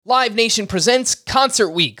Live Nation presents Concert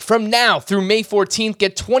Week. From now through May 14th,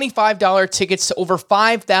 get $25 tickets to over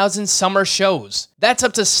 5,000 summer shows. That's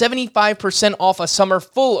up to 75% off a summer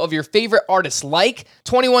full of your favorite artists like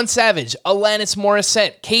 21 Savage, Alanis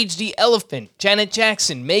Morissette, Cage the Elephant, Janet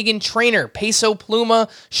Jackson, Meghan Trainor, Peso Pluma,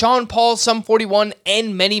 Sean Paul, Sum 41,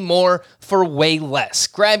 and many more for way less.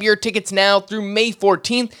 Grab your tickets now through May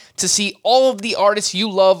 14th to see all of the artists you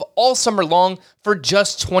love all summer long for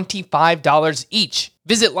just $25 each.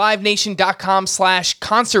 Visit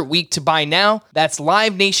livenation.com/Concert Week to buy now. That's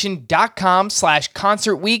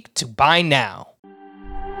livenation.com/Concert Week to buy now.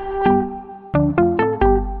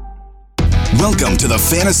 Welcome to the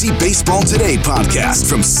Fantasy Baseball Today podcast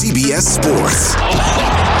from CBS Sports.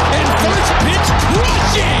 And first pitch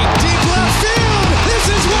crushing! Deep left field! This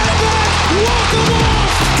is way back! Walk 'em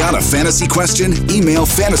off! Got a fantasy question? Email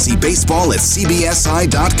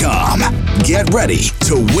fantasybaseball@cbsi.com. Get ready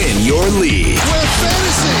to win your league. Where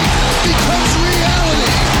fantasy becomes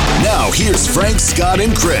reality. Now here's Frank, Scott,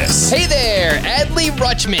 and Chris. Hey there, Adley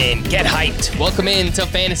Rutschman. Get hyped. Welcome in to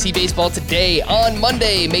Fantasy Baseball Today on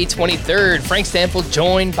Monday, May 23rd. Frank Stanfield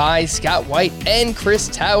joined by Scott White and Chris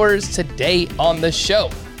Towers today on the show.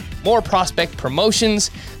 More prospect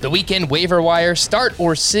promotions, the weekend waiver wire, start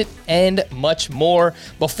or sit, and much more.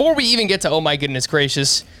 Before we even get to, oh my goodness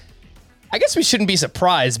gracious, I guess we shouldn't be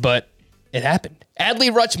surprised, but it happened.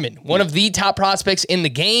 Adley Rutschman, one of the top prospects in the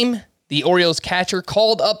game, the Orioles catcher,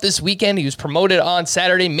 called up this weekend. He was promoted on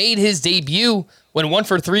Saturday, made his debut, went 1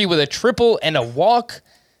 for 3 with a triple and a walk.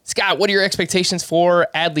 Scott, what are your expectations for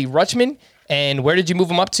Adley Rutschman, and where did you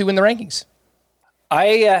move him up to in the rankings? I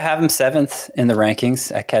have him 7th in the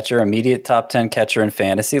rankings at catcher, immediate top 10 catcher in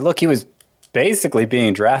fantasy. Look, he was basically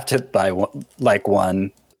being drafted by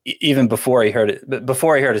one even before he hurt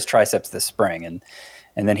his triceps this spring, and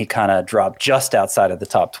then he kind of dropped just outside of the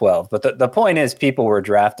top 12. But the point is, people were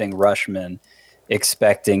drafting Rutschman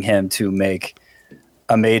expecting him to make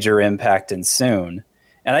a major impact and soon.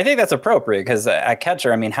 And I think that's appropriate because at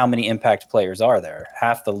catcher, I mean, how many impact players are there?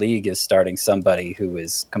 Half the league is starting somebody who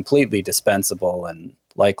is completely dispensable and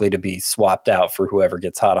likely to be swapped out for whoever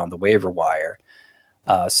gets hot on the waiver wire.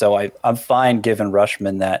 So I'm fine giving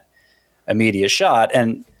Rutschman that immediate shot.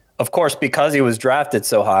 And of course, because he was drafted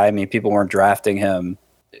so high, I mean, people weren't drafting him.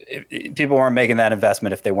 People weren't making that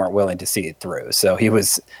investment if they weren't willing to see it through. So he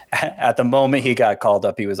was, at the moment he got called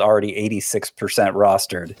up, he was already 86%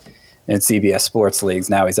 rostered in CBS Sports leagues.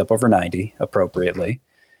 Now he's up over 90 appropriately.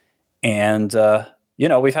 And,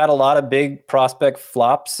 we've had a lot of big prospect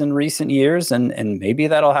flops in recent years, and maybe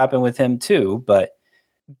that'll happen with him too. But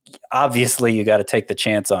obviously you got to take the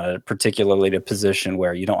chance on it, particularly at a position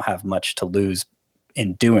where you don't have much to lose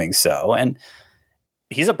in doing so. And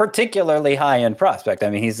he's a particularly high-end prospect. I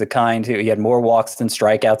mean, he's the kind who, he had more walks than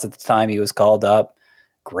strikeouts at the time he was called up,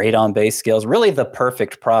 great on-base skills, really the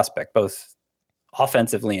perfect prospect, both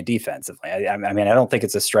offensively and defensively. I mean, I don't think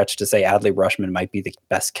it's a stretch to say Adley Rutschman might be the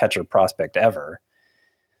best catcher prospect ever.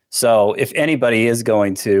 So if anybody is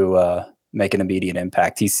going to make an immediate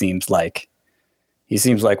impact, he seems like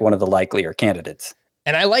one of the likelier candidates.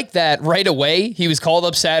 And I like that right away. He was called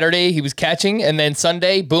up Saturday, he was catching, and then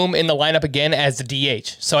Sunday, boom, in the lineup again as the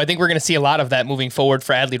DH. So I think we're going to see a lot of that moving forward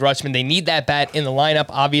for Adley Rutschman. They need that bat in the lineup,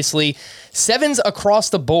 obviously. 7s across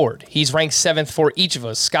the board. He's ranked 7th for each of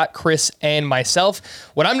us, Scott, Chris, and myself.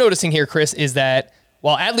 What I'm noticing here, Chris, is that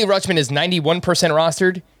while Adley Rutschman is 91%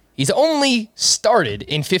 rostered, he's only started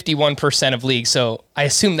in 51% of leagues. So I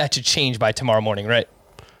assume that should change by tomorrow morning, right?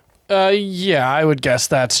 Yeah, I would guess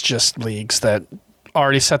that's just leagues that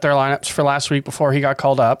already set their lineups for last week before he got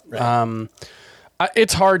called up. Right.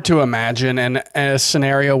 It's hard to imagine a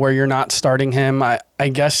scenario where you're not starting him. I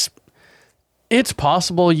guess it's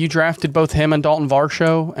possible you drafted both him and Dalton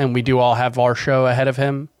Varsho, and we do all have Varsho ahead of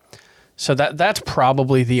him. So that's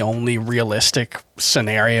probably the only realistic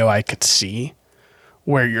scenario I could see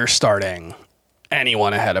where you're starting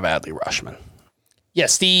anyone ahead of Adley Rutschman.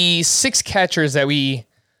 Yes, the 6 catchers that we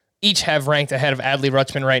each have ranked ahead of Adley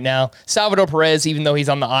Rutschman right now. Salvador Perez, even though he's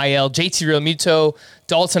on the IL, JT Realmuto,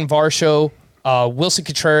 Dalton Varsho, Wilson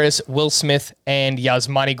Contreras, Will Smith, and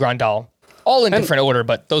Yasmani Grandal. All in different order,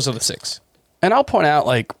 but those are the 6. And I'll point out,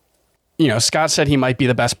 Scott said he might be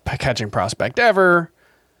the best catching prospect ever.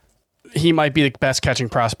 He might be the best catching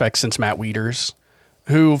prospect since Matt Wieters,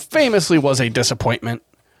 who famously was a disappointment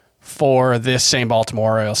for this same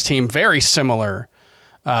Baltimore Orioles team. Very similar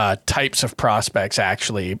types of prospects,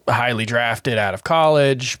 actually. Highly drafted out of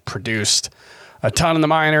college, produced a ton in the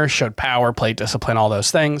minors, showed power, plate discipline, all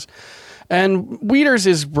those things. And Wieters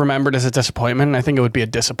is remembered as a disappointment, and I think it would be a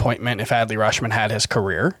disappointment if Adley Rutschman had his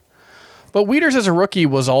career. But Wieters as a rookie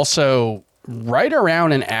was also right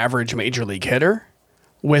around an average major league hitter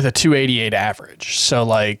with a 288 average. So,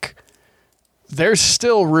 like, there's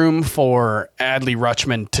still room for Adley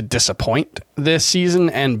Rutschman to disappoint this season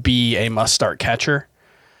and be a must-start catcher.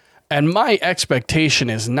 And my expectation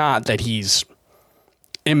is not that he's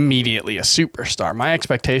immediately a superstar. My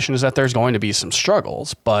expectation is that there's going to be some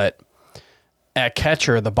struggles, but at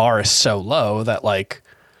catcher, the bar is so low that, like,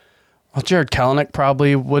 well, Jared Kelenic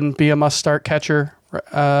probably wouldn't be a must-start catcher,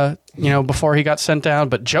 before he got sent down,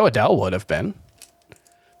 but Joe Adell would have been.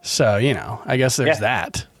 So, I guess there's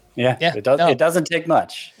that. Yeah. It doesn't take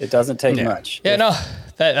much. It doesn't take much. Yeah, no,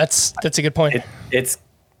 that's a good point.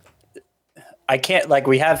 I can't, like,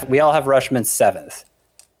 we all have Rutschman 7th.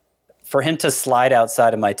 For him to slide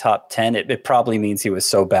outside of my top 10, it probably means he was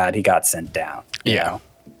so bad he got sent down. You know?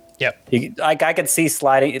 Yep. I could see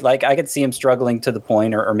sliding, like, I could see him struggling to the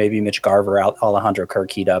point, or maybe Mitch Garver out Alejandro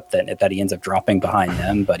Kirk heat up that he ends up dropping behind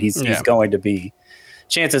them. But he's going to be,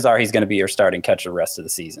 chances are he's going to be your starting catcher the rest of the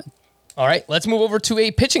season. All right, let's move over to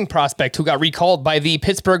a pitching prospect who got recalled by the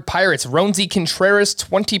Pittsburgh Pirates. Roansy Contreras,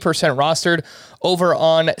 20% rostered over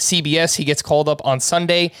on CBS. He gets called up on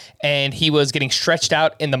Sunday, and he was getting stretched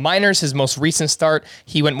out in the minors. His most recent start,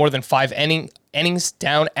 he went more than 5 innings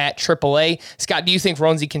down at AAA. Scott, do you think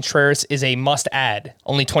Roansy Contreras is a must-add?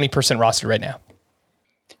 Only 20% rostered right now.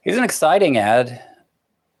 He's an exciting add.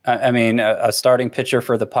 I mean, a starting pitcher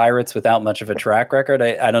for the Pirates without much of a track record.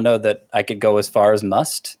 I don't know that I could go as far as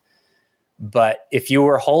must. But if you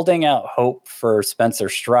were holding out hope for Spencer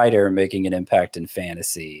Strider making an impact in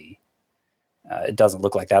fantasy, it doesn't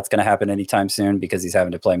look like that's going to happen anytime soon because he's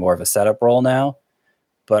having to play more of a setup role now.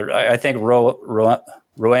 But I think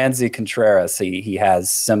Roansy Contreras, he has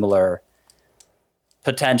similar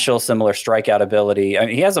potential, similar strikeout ability. I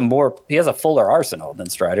mean, he has a fuller arsenal than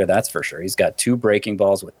Strider, that's for sure. He's got 2 breaking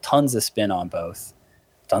balls with tons of spin on both,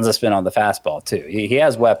 tons of spin on the fastball too. He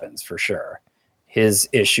has weapons for sure. His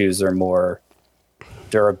issues are more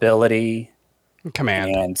durability,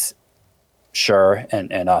 command,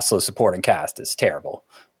 and also supporting cast is terrible.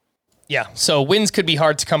 Yeah, so wins could be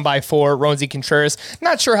hard to come by for Roansy Contreras.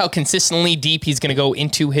 Not sure how consistently deep he's going to go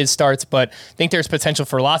into his starts, but I think there's potential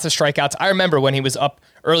for lots of strikeouts. I remember when he was up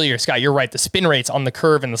earlier, Scott, you're right, the spin rates on the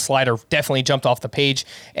curve and the slider definitely jumped off the page,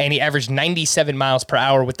 and he averaged 97 miles per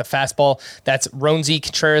hour with the fastball. That's Roansy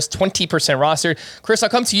Contreras, 20% rostered. Chris, I'll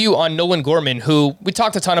come to you on Nolan Gorman, who we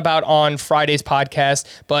talked a ton about on Friday's podcast,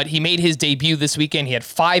 but he made his debut this weekend. He had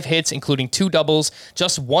 5 hits, including 2 doubles,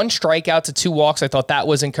 just 1 strikeout to 2 walks. I thought that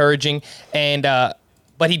was encouraging. And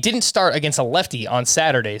but he didn't start against a lefty on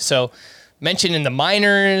Saturday. So mentioned in the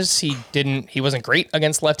minors, he wasn't great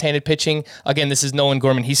against left-handed pitching. Again, this is Nolan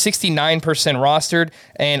Gorman. He's 69% rostered,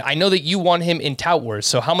 and I know that you won him in Tout Wars.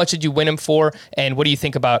 So how much did you win him for, and what do you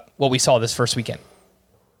think about what we saw this first weekend?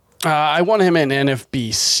 I won him in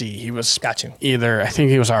NFBC. He was I think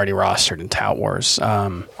he was already rostered in Tout Wars.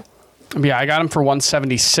 I got him for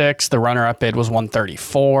 176. The runner-up bid was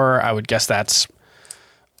 134. I would guess that's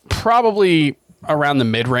probably around the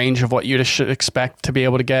mid-range of what you should expect to be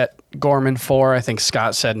able to get Gorman for. I think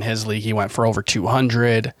Scott said in his league he went for over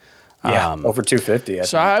 200. Yeah, over 250.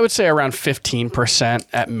 So I would say around 15%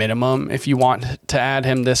 at minimum if you want to add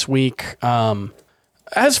him this week.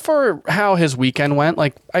 As for how his weekend went,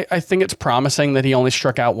 like I think it's promising that he only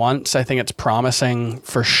struck out once. I think it's promising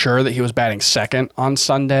for sure that he was batting second on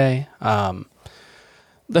Sunday.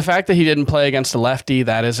 The fact that he didn't play against a lefty,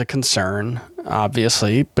 that is a concern,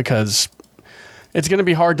 obviously, because it's going to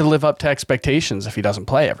be hard to live up to expectations if he doesn't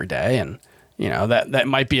play every day. And, that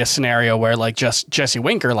might be a scenario where, like, just Jesse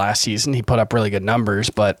Winker last season, he put up really good numbers,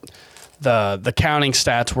 but the counting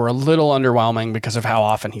stats were a little underwhelming because of how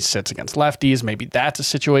often he sits against lefties. Maybe that's a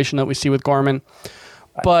situation that we see with Gorman,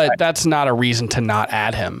 but that's not a reason to not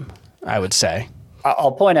add him, I would say.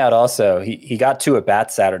 I'll point out also, he got 2 at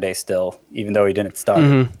bats Saturday still, even though he didn't start.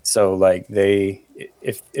 Mm-hmm. So, like,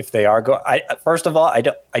 if they are going, first of all, I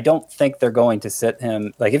don't think they're going to sit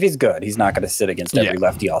him. Like, if he's good, he's not going to sit against every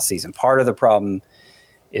lefty all season. Part of the problem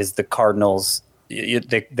is the Cardinals.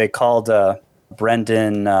 They called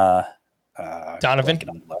Brendan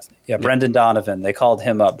Donovan. Brendan Donovan. They called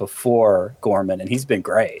him up before Gorman, and he's been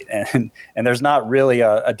great. And there's not really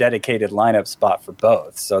a dedicated lineup spot for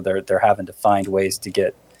both, so they're having to find ways to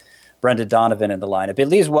get Brendan Donovan in the lineup, at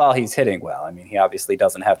least while he's hitting well. I mean, he obviously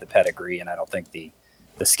doesn't have the pedigree, and I don't think the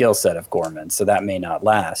skill set of Gorman, so that may not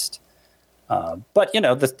last. But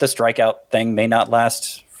the strikeout thing may not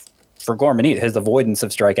last for Gorman either. His avoidance of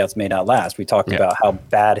strikeouts may not last. We talked about how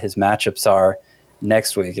bad his matchups are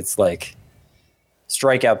next week. It's like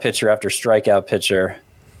strikeout pitcher after strikeout pitcher.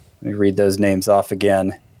 Let me read those names off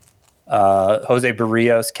again. Jose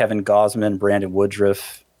Barrios, Kevin Gausman, Brandon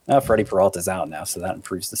Woodruff. Freddie Peralta's out now, so that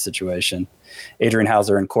improves the situation. Adrian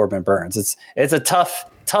Hauser and Corbin Burns. It's a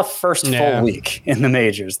tough first full week in the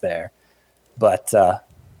majors there. But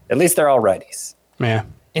at least they're all righties. Yeah.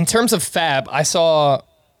 In terms of fab, I saw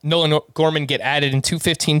Nolan Gorman get added in 2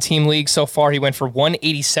 15-team leagues so far. He went for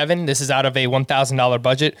 $187. This is out of a $1,000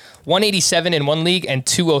 budget. $187 in one league and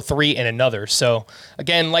 $203 in another. So,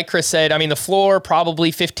 again, like Chris said, I mean, the floor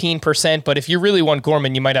probably 15%, but if you really want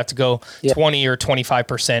Gorman, you might have to go 20 or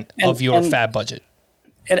 25% of your fab budget.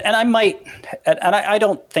 And I might, and I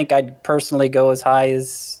don't think I'd personally go as high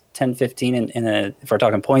as 10, 15 if we're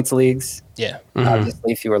talking points leagues. Yeah.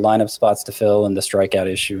 Obviously, fewer lineup spots to fill and the strikeout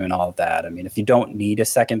issue and all of that. I mean, if you don't need a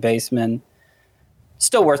second baseman,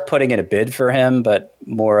 still worth putting in a bid for him, but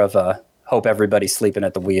more of a hope everybody's sleeping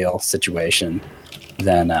at the wheel situation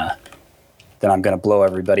than I'm going to blow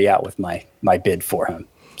everybody out with my bid for him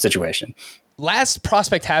situation. Last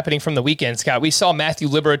prospect happening from the weekend, Scott, we saw Matthew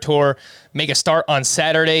Liberatore make a start on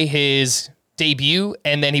Saturday, his debut,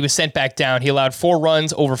 and then he was sent back down. He allowed 4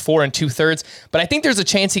 runs over 4 2/3, but I think there's a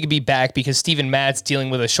chance he could be back because Steven Matz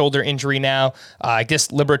dealing with a shoulder injury now. I guess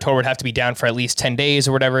Liberatore would have to be down for at least 10 days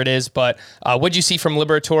or whatever it is, but what'd you see from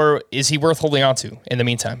Liberatore? Is he worth holding on to in the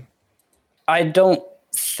meantime? I don't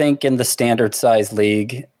think in the standard size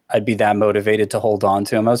league I'd be that motivated to hold on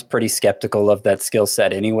to him. I was pretty skeptical of that skill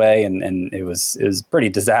set anyway, and it was pretty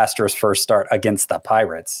disastrous first start against the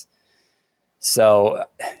Pirates. So,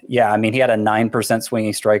 yeah, I mean, he had a 9%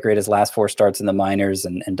 swinging strike rate his last 4 starts in the minors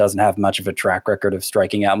and doesn't have much of a track record of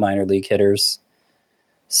striking out minor league hitters.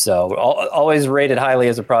 So, always rated highly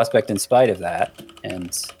as a prospect in spite of that.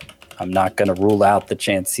 And I'm not going to rule out the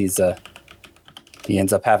chance he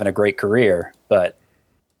ends up having a great career. But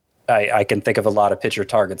I can think of a lot of pitcher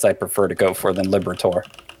targets I'd prefer to go for than Liberatore.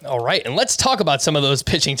 All right, and let's talk about some of those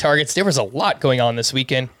pitching targets. There was a lot going on this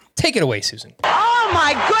weekend. Take it away, Susan. Oh,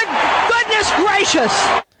 my goodness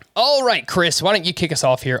gracious. All right, Chris, why don't you kick us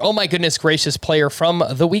off here? Oh, my goodness gracious player from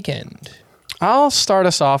the weekend. I'll start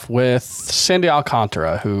us off with Sandy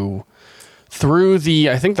Alcantara, who threw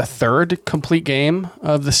I think the 3rd complete game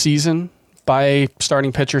of the season by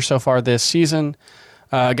starting pitcher so far this season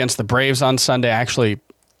against the Braves on Sunday. Actually,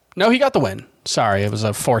 no, he got the win. Sorry, it was a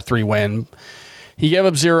 4-3 win. He gave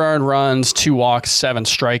up 0 earned runs, 2 walks, 7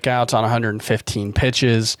 strikeouts on 115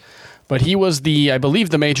 pitches. But he was I believe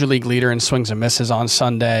the major league leader in swings and misses on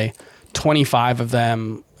Sunday. 25 of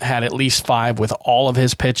them had at least 5 with all of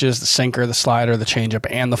his pitches, the sinker, the slider, the changeup,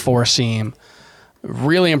 and the 4-seam.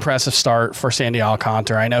 Really impressive start for Sandy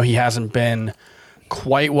Alcantara. I know he hasn't been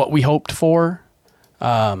quite what we hoped for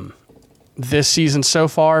this season so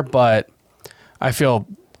far, but I feel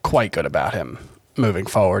quite good about him moving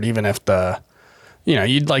forward, even if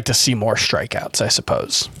you'd like to see more strikeouts, I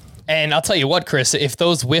suppose. And I'll tell you what, Chris, if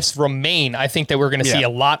those whiffs remain, I think that we're going to see a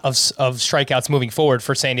lot of strikeouts moving forward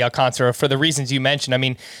for Sandy Alcantara for the reasons you mentioned. I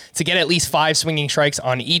mean, to get at least 5 swinging strikes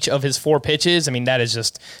on each of his 4 pitches, I mean, that is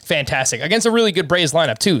just fantastic. Against a really good Braves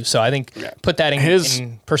lineup, too. So I think put that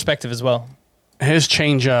in perspective as well. His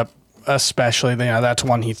changeup, especially, that's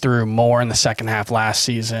one he threw more in the second half last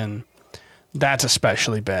season. That's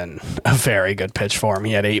especially been a very good pitch for him.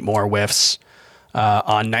 He had 8 more whiffs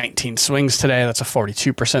on 19 swings today. That's a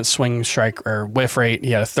 42% swing strike or whiff rate.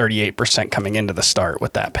 He had a 38% coming into the start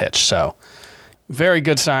with that pitch. So very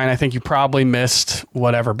good sign. I think you probably missed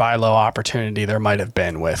whatever buy low opportunity there might have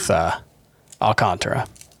been with Alcantara.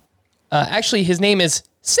 Actually, his name is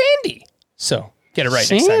Sandy. So get it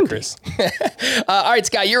right next time, Chris. All right,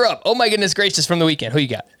 Scott, you're up. Oh, my goodness gracious from the weekend. Who you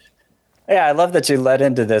got? Yeah, I love that you led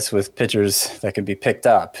into this with pitchers that can be picked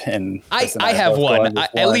up. And I have one.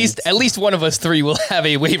 At least one of us 3 will have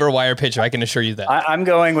a waiver wire pitcher. I can assure you that. I'm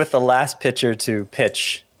going with the last pitcher to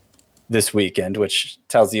pitch this weekend, which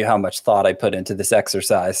tells you how much thought I put into this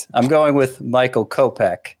exercise. I'm going with Michael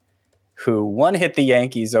Kopech, who hit the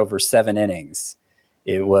Yankees over 7 innings.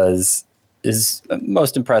 It was his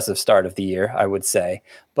most impressive start of the year, I would say.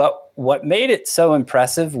 But what made it so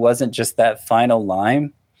impressive wasn't just that final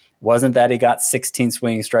line. Wasn't that he got 16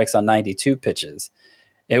 swinging strikes on 92 pitches.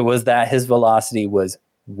 It was that his velocity was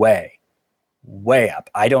way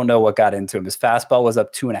up. I don't know what got into him. His fastball was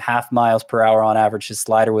up 2.5 miles per hour on average. His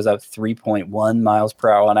slider was up 3.1 miles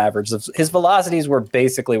per hour on average. His velocities were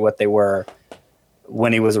basically what they were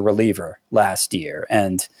when he was a reliever last year.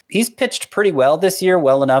 And he's pitched pretty well this year,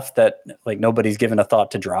 well enough that nobody's given a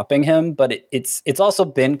thought to dropping him. But it's also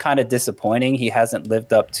been kind of disappointing. He hasn't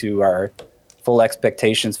lived up to our full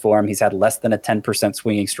expectations for him. He's had less than a 10%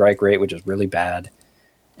 swinging strike rate, which is really bad.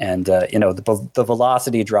 And, the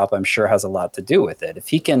velocity drop, I'm sure, has a lot to do with it. If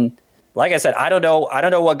he can like I said, I don't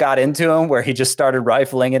know what got into him where he just started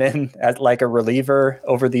rifling it in as like a reliever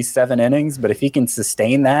over these 7 innings. But if he can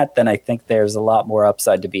sustain that, then I think there's a lot more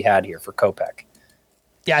upside to be had here for Kopech.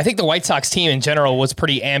 Yeah, I think the White Sox team in general was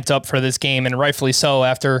pretty amped up for this game, and rightfully so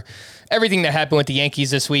after everything that happened with the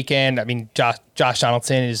Yankees this weekend. I mean, Josh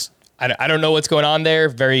Donaldson is, I don't know what's going on there.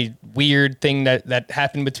 Very weird thing that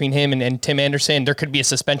happened between him and Tim Anderson. There could be a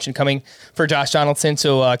suspension coming for Josh Donaldson,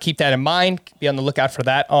 so keep that in mind. Be on the lookout for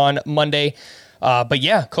that on Monday. But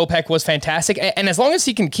yeah, Kopech was fantastic, and as long as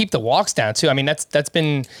he can keep the walks down too. I mean, that's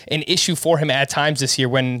been an issue for him at times this year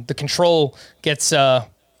when the control gets out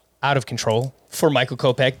of control for Michael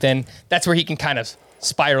Kopech. Then that's where he can kind of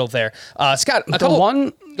spiral there. Scott, go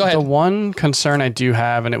ahead. The one concern I do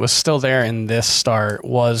have, and it was still there in this start,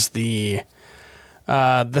 was the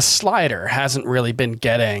slider hasn't really been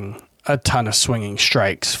getting a ton of swinging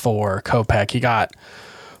strikes for Kopech. He got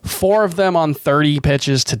 4 of them on 30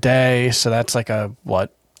 pitches today, so that's like a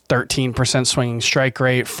 13% swinging strike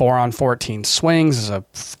rate. 4 on 14 swings is a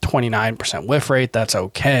 29% whiff rate. That's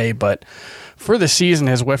okay, but for the season,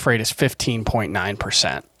 his whiff rate is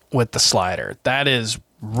 15.9% with the slider. That is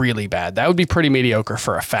really bad. That would be pretty mediocre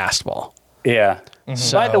for a fastball. Yeah. Mm-hmm.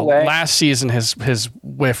 So by the way, last season his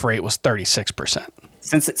whiff rate was 36%.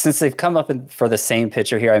 Since they've come up for the same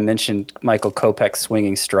pitcher here, I mentioned Michael Kopech's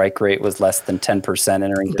swinging strike rate was less than 10%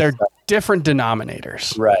 entering. They're different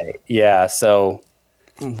denominators. Right. Yeah. So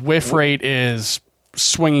whiff rate is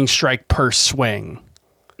swinging strike per swing.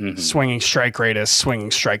 Mm-hmm. Swinging strike rate is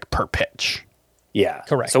swinging strike per pitch. Yeah.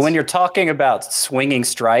 Correct. So when you're talking about swinging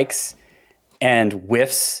strikes and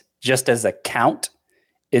whiffs just as a count,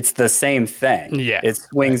 it's the same thing. Yeah. It's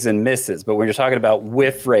swings and misses. But when you're talking about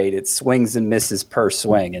whiff rate, it's swings and misses per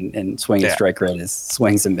swing, and swing and strike rate is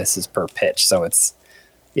swings and misses per pitch. So it's,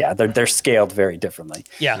 they're scaled very differently.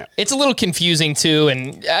 Yeah, it's a little confusing too,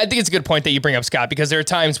 and I think it's a good point that you bring up, Scott, because there are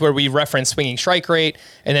times where we reference swinging strike rate,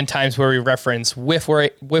 and then times where we reference whiff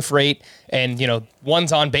rate, and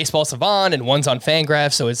one's on Baseball Savant and one's on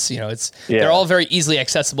Fangraphs, so it's they're all very easily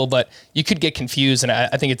accessible, but you could get confused, and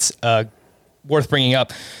I think it's worth bringing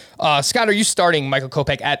up. Scott, are you starting Michael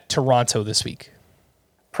Kopech at Toronto this week?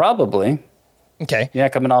 Probably. Okay. Yeah,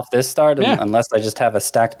 coming off this start, unless I just have a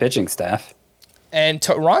stacked pitching staff. And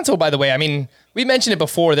Toronto, by the way, I mean, we mentioned it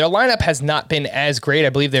before. Their lineup has not been as great. I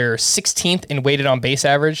believe they're 16th in weighted on base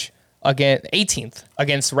average, 18th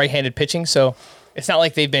against right-handed pitching. So it's not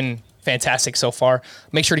like they've been fantastic so far.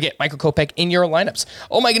 Make sure to get Michael Kopech in your lineups.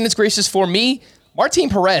 Oh my goodness gracious, for me, Martin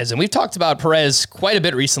Perez. And we've talked about Perez quite a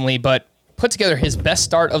bit recently, but put together his best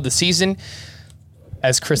start of the season.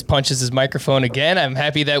 As Chris punches his microphone again, I'm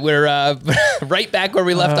happy that we're right back where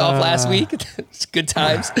we left off last week. It's good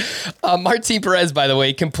times. Martin Perez, by the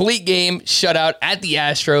way, complete game shutout at the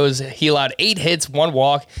Astros. He allowed 8 hits, 1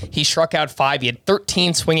 walk. He struck out 5. He had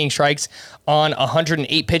 13 swinging strikes on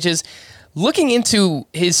 108 pitches. Looking into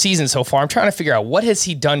his season so far, I'm trying to figure out what has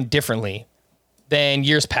he done differently than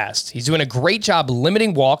years past. He's doing a great job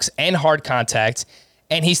limiting walks and hard contact,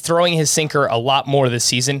 and he's throwing his sinker a lot more this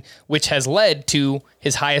season, which has led to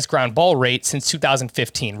his highest ground ball rate since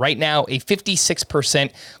 2015. Right now, a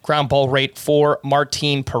 56% ground ball rate for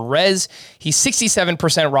Martin Perez. He's 67%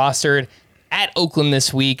 rostered at Oakland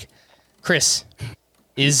this week. Chris,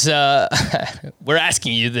 we're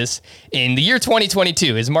asking you this. In the year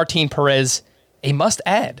 2022, is Martin Perez a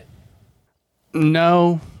must-add?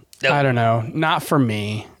 No, I don't know. Not for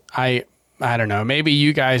me. I don't know. Maybe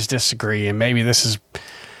you guys disagree, and maybe this is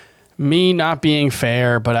me not being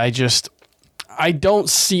fair, but I don't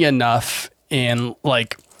see enough in,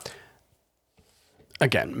 like,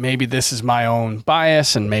 again, maybe this is my own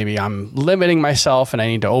bias, and maybe I'm limiting myself, and I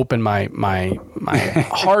need to open my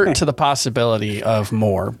heart to the possibility of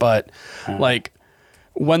more. But like,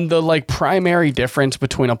 when the primary difference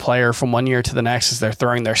between a player from one year to the next is they're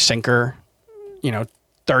throwing their sinker,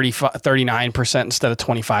 39% instead of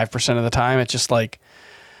 25% of the time, it's just like,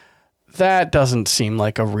 that doesn't seem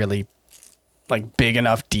like a really big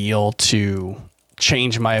enough deal to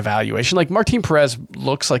change my evaluation. Like, Martin Perez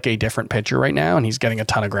looks like a different pitcher right now, and he's getting a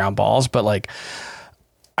ton of ground balls, but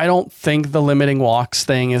I don't think the limiting walks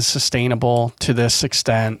thing is sustainable to this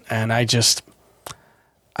extent, and I just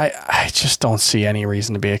don't see any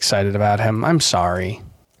reason to be excited about him. I'm sorry.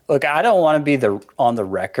 Look, I don't want to be on the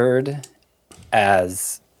record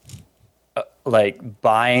as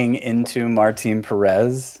buying into Martin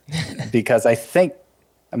Perez because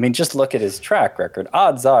just look at his track record.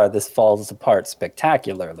 Odds are this falls apart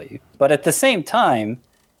spectacularly. But at the same time,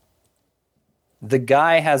 The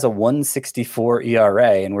guy has a 1.64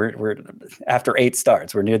 ERA, and we're after 8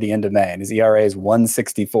 starts. We're near the end of May, and his ERA is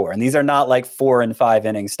 1.64. And these are not like 4 and 5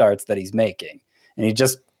 inning starts that he's making. And he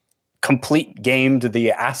just complete gamed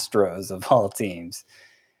the Astros of all teams.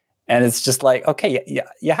 And it's just like, okay,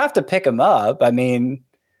 you have to pick him up. I mean,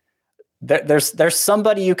 there's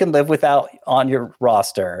somebody you can live without on your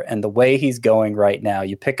roster, and the way he's going right now,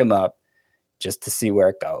 you pick him up just to see where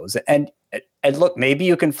it goes. And look, maybe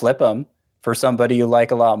you can flip him for somebody you like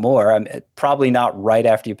a lot more. Probably not right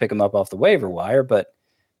after you pick him up off the waiver wire, but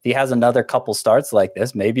if he has another couple starts like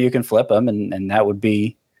this, maybe you can flip him, and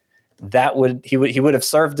he would have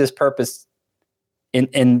served his purpose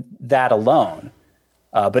in that alone.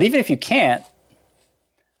 But even if you can't,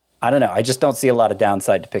 I don't know. I just don't see a lot of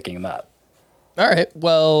downside to picking him up. All right.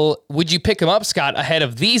 Well, would you pick him up, Scott, ahead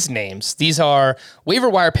of these names? These are waiver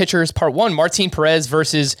wire pitchers. Part 1, Martin Perez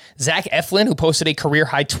versus Zach Eflin, who posted a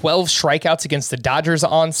career-high 12 strikeouts against the Dodgers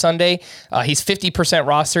on Sunday. He's 50%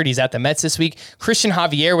 rostered. He's at the Mets this week. Christian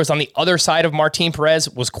Javier was on the other side of Martin Perez,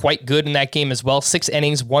 was quite good in that game as well. 6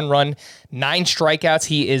 innings, 1 run, 9 strikeouts.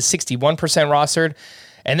 He is 61% rostered.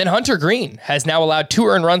 And then Hunter Green has now allowed 2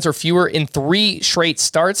 earned runs or fewer in 3 straight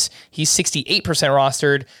starts. He's 68%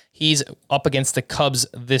 rostered. He's up against the Cubs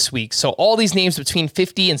this week. So all these names between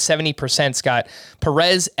 50 and 70%, Scott.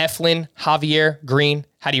 Perez, Eflin, Javier, Green.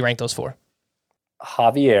 How do you rank those 4?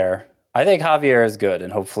 Javier. I think Javier is good,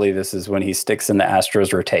 and hopefully this is when he sticks in the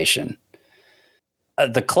Astros rotation.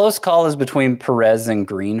 The close call is between Perez and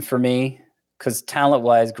Green for me, because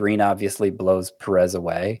talent-wise, Green obviously blows Perez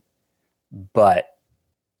away. But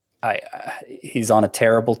he's on a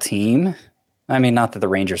terrible team. I mean, not that the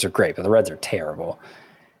Rangers are great, but the Reds are terrible.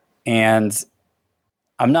 And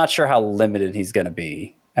I'm not sure how limited he's going to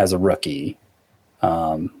be as a rookie.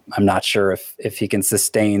 I'm not sure if he can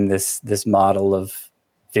sustain this model of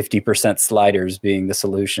 50% sliders being the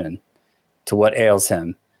solution to what ails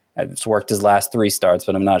him. It's worked his last 3 starts,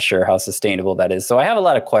 but I'm not sure how sustainable that is. So I have a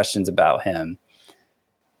lot of questions about him.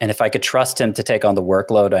 And if I could trust him to take on the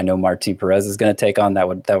workload I know Martin Perez is going to take on, that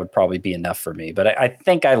would probably be enough for me. But I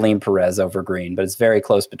think I lean Perez over Green, but it's very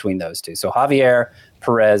close between those two. So Javier,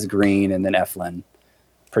 Perez, Green, and then Eflin,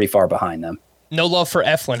 pretty far behind them. No love for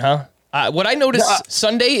Eflin, huh? What I noticed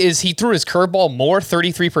Sunday is he threw his curveball more,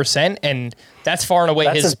 33%, and that's far and away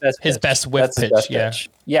his best whip pitch.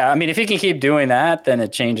 Yeah, I mean, if he can keep doing that, then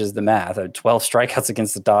it changes the math. 12 strikeouts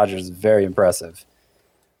against the Dodgers is very impressive.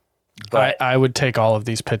 But I would take all of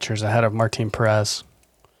these pitchers ahead of Martin Perez.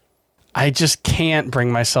 I just can't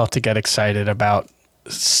bring myself to get excited about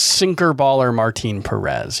sinker baller Martin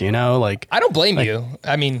Perez, you know? Like, I don't blame you.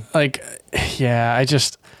 I mean, I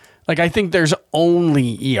think there's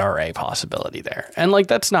only ERA possibility there. And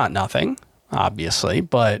that's not nothing, obviously,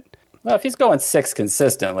 but well, if he's going 6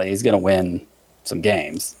 consistently, he's going to win some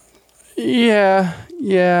games. Yeah,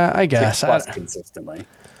 I guess. 6+ consistently.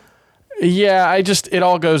 Yeah, it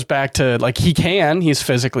all goes back to he's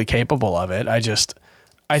physically capable of it.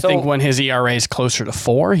 I think when his ERA is closer to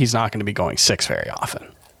 4, he's not going to be going 6 very often.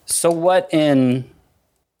 So what in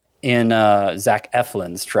Zach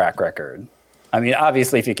Eflin's track record? I mean,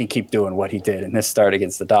 obviously if he can keep doing what he did in this start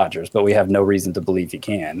against the Dodgers, but we have no reason to believe he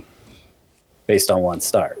can based on 1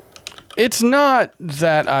 start. It's not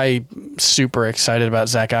that I'm super excited about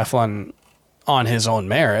Zach Eflin on his own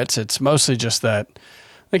merits. It's mostly just that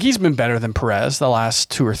he's been better than Perez the last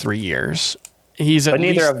 2 or 3 years. But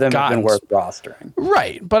neither of them have been worth rostering.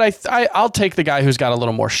 Right. But I'll take the guy who's got a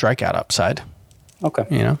little more strikeout upside. Okay.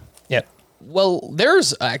 You know? Yeah. Well,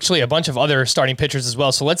 there's actually a bunch of other starting pitchers as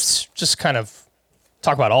well. So let's just kind of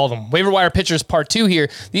talk about all of them. Waiver wire pitchers part 2 here.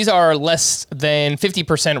 These are less than 50%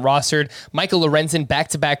 rostered. Michael Lorenzen,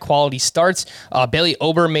 back-to-back quality starts. Bailey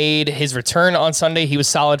Ober made his return on Sunday. He was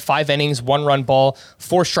solid, 5 innings, 1 run ball,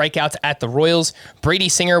 4 strikeouts at the Royals. Brady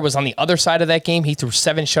Singer was on the other side of that game. He threw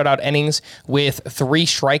 7 shutout innings with 3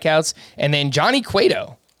 strikeouts. And then Johnny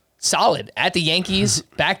Cueto, solid at the Yankees,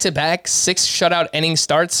 back-to-back 6 shutout inning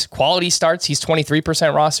starts, quality starts. He's 23%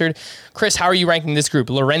 rostered. Chris, how are you ranking this group?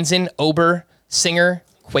 Lorenzen, Ober, Singer,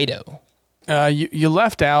 Cueto. You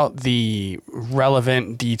left out the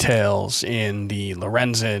relevant details in the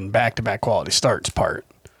Lorenzen back-to-back quality starts part.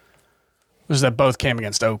 Was that both came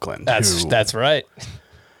against Oakland. That's right.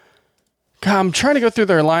 God, I'm trying to go through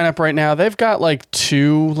their lineup right now. They've got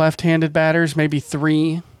 2 left-handed batters, maybe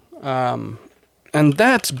 3. And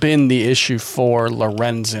that's been the issue for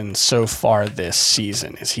Lorenzen so far this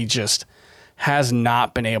season, is he just has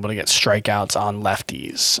not been able to get strikeouts on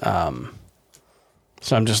lefties.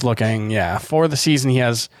 So I'm just looking, for the season, he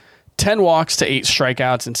has 10 walks to 8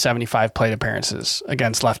 strikeouts and 75 plate appearances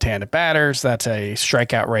against left-handed batters. That's a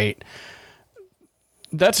strikeout rate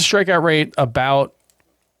That's a strikeout rate about,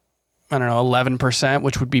 I don't know, 11%,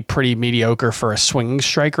 which would be pretty mediocre for a swinging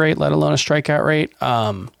strike rate, let alone a strikeout rate.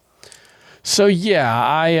 So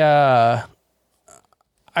yeah,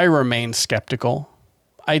 I remain skeptical.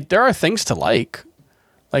 There are things to like.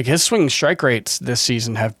 Like his swinging strike rates this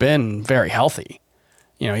season have been very healthy.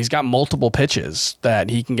 You know, he's got multiple pitches that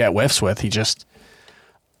he can get whiffs with.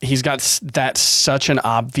 He's got such an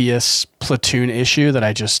obvious platoon issue that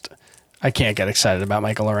I can't get excited about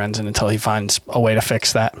Michael Lorenzen until he finds a way to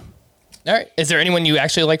fix that. All right. Is there anyone you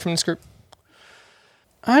actually like from this group?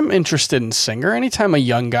 I'm interested in Singer. Anytime a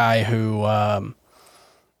young guy who,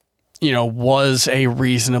 was a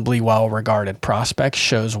reasonably well-regarded prospect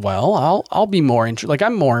shows well, I'll be more interested. Like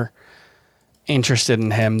I'm more interested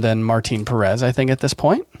in him than Martin Perez, I think, at this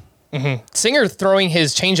point. Mm-hmm. Singer throwing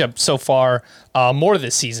his changeup so far more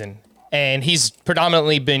this season, and he's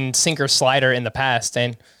predominantly been sinker slider in the past,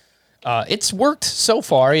 and it's worked so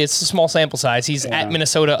far. It's a small sample size. He's at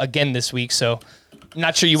Minnesota again this week, so I'm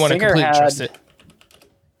not sure you want to completely trust it.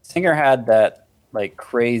 Singer had that like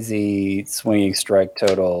crazy swinging strike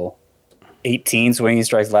total, 18 swinging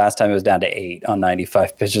strikes last time. It was down to 8 on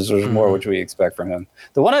 95 pitches, which is more which we expect from him.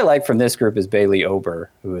 The one I like from this group is Bailey Ober,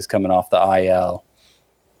 who is coming off the IL,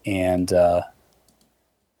 and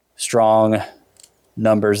strong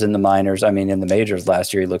numbers in the minors. I mean, in the majors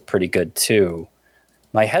last year, he looked pretty good too.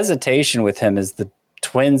 My hesitation with him is the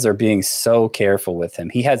Twins are being so careful with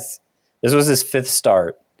him. This was his 5th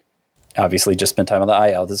start. Obviously, just spent time on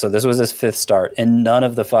the IL. So this was his 5th start. And none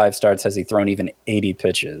of the 5 starts has he thrown even 80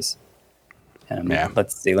 pitches.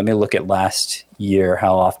 Let's see. Let me look at last year,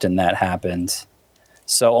 how often that happened.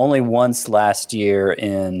 So only once last year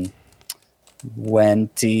in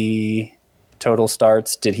 20 total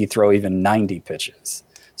starts did he throw even 90 pitches.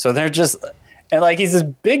 So they're just... And like he's this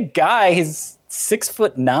big guy. He's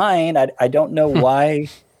 6'9". I don't know why.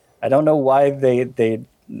 I don't know why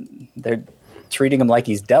they're treating him like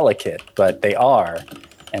he's delicate, but they are,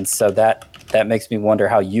 and so that makes me wonder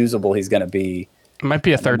how usable he's going to be. It might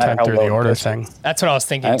be a third time through the order thing. That's what I was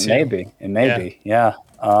thinking too. It may be. Yeah.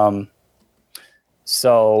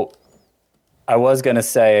 So I was going to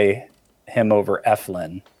say him over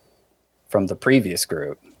Eflin from the previous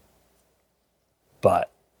group, but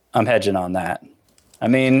I'm hedging on that. I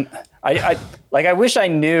mean, I wish I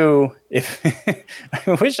knew if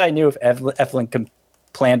Eflin could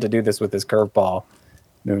plan to do this with his curveball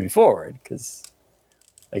moving forward, because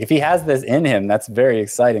like if he has this in him, that's a very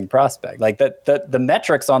exciting prospect. Like the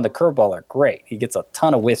metrics on the curveball are great. He gets a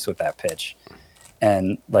ton of whiffs with that pitch,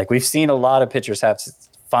 and like we've seen a lot of pitchers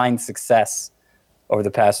find success over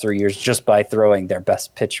the past 3 years just by throwing their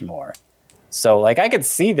best pitch more. So like I could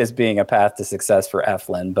see this being a path to success for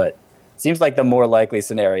Eflin, but it seems like the more likely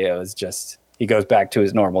scenario is just he goes back to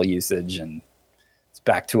his normal usage and it's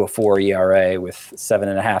back to a 4 ERA with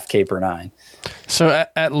 7.5 K per 9. So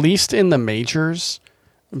at least in the majors,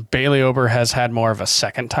 Bailey Ober has had more of a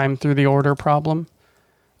second time through the order problem.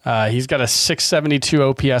 He's got a 672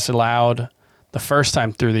 OPS allowed the first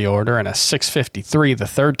time through the order and a 653 the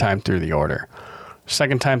third time through the order.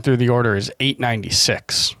 Second time through the order is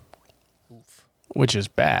 896, which is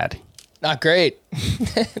bad. Not great.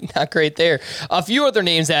 Not great there. A few other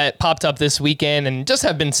names that popped up this weekend and just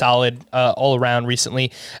have been solid all around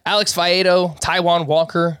recently. Alex Faedo, Taijuan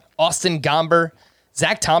Walker, Austin Gomber.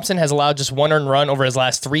 Zach Thompson has allowed just 1 earned run over his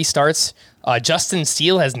last 3 starts. Justin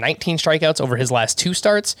Steele has 19 strikeouts over his last 2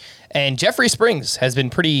 starts. And Jeffrey Springs has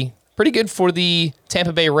been pretty good for the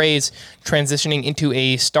Tampa Bay Rays, transitioning into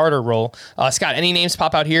a starter role. Scott, any names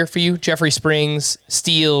pop out here for you? Jeffrey Springs,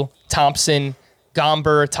 Steele, Thompson,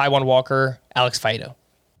 Gomber, Taijuan Walker, Alex Faedo.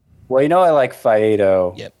 Well, I like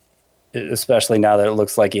Faedo. Yep. Especially now that it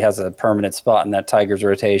looks like he has a permanent spot in that Tigers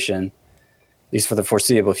rotation, at least for the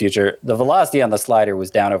foreseeable future. The velocity on the slider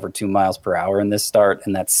was down over 2 miles per hour in this start,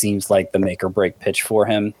 and that seems like the make or break pitch for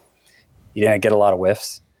him. He didn't get a lot of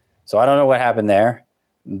whiffs. So I don't know what happened there,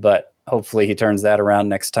 but hopefully he turns that around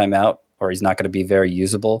next time out, or he's not going to be very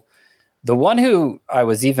usable. The one who I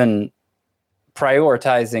was even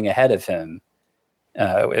prioritizing ahead of him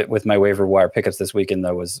with my waiver wire pickups this weekend,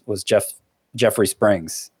 though, was Jeffrey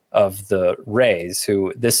Springs of the Rays,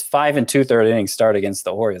 who this 5 2/3 inning start against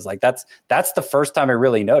the Orioles, like that's the first time I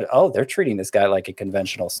really noticed, oh, they're treating this guy like a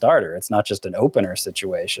conventional starter. It's not just an opener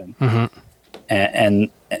situation. Mm-hmm.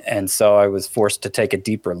 And so I was forced to take a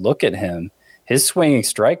deeper look at him. His swinging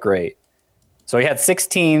strike rate, so he had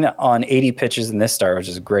 16 on 80 pitches in this start, which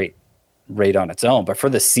is a great rate on its own. But for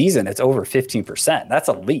the season, it's over 15%. That's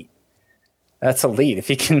elite. That's elite. If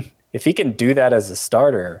he can do that as a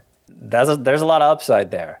starter, there's a lot of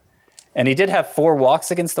upside there. And he did have 4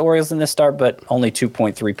 walks against the Orioles in this start, but only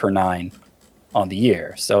 2.3 per 9 on the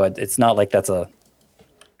year. So it's not like that's going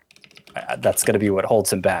to be what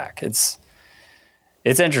holds him back. It's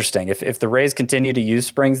interesting. If the Rays continue to use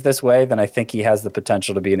Springs this way, then I think he has the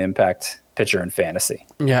potential to be an impact pitcher in fantasy.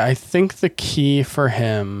 Yeah, I think the key for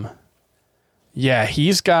him,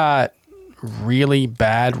 he's got really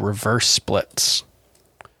bad reverse splits.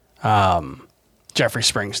 Jeffrey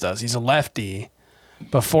Springs does. He's a lefty.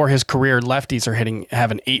 Before his career, lefties have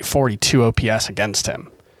an 842 OPS against him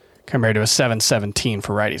compared to a 717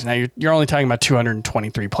 for righties. Now you're only talking about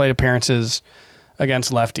 223 plate appearances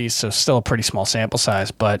against lefties, so still a pretty small sample size,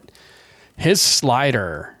 but his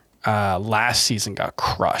slider last season got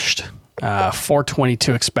crushed.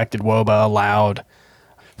 422 expected WOBA allowed.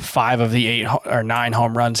 5 of the 8 or 9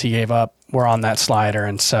 home runs he gave up were on that slider,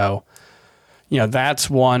 and so that's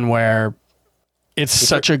one where it's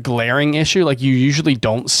such a glaring issue. Like, you usually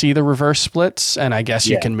don't see the reverse splits, and I guess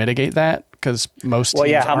you can mitigate that because most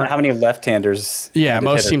teams how many left-handers?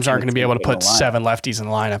 Most teams aren't going to be able to put 7 lefties in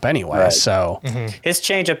the lineup anyway. Right. So his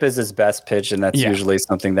changeup is his best pitch, and that's usually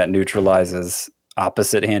something that neutralizes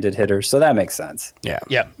opposite-handed hitters. So that makes sense. No,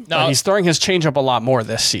 but he's throwing his changeup a lot more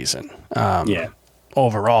this season.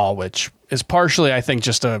 Overall, which is partially, I think,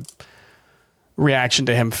 just a reaction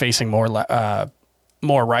to him facing more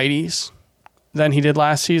righties than he did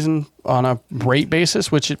last season on a rate basis,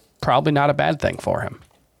 which is probably not a bad thing for him.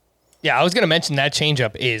 Yeah, I was going to mention that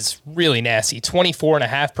changeup is really nasty.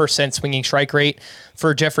 24.5% swinging strike rate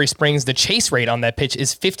for Jeffrey Springs. The chase rate on that pitch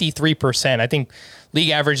is 53%. I think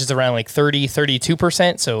league average is around like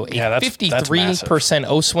 32%. So that's 53%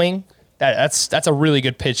 O swing. That's a really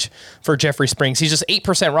good pitch for Jeffrey Springs. He's just 8%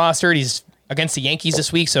 rostered. He's against the Yankees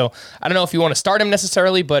this week, so I don't know if you want to start him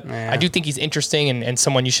necessarily, but I do think he's interesting and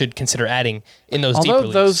someone you should consider adding in those deeper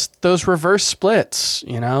leagues. Those reverse splits,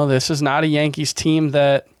 this is not a Yankees team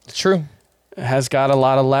that has got a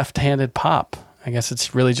lot of left-handed pop. I guess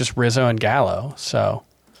it's really just Rizzo and Gallo.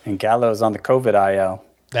 And Gallo's on the COVID IL.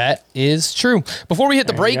 That is true. Before we hit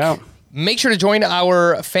the break, make sure to join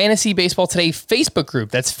our Fantasy Baseball Today Facebook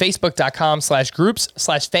group. That's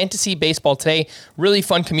facebook.com/groups/Fantasy Baseball Today. Really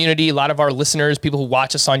fun community. A lot of our listeners, people who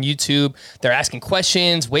watch us on YouTube, they're asking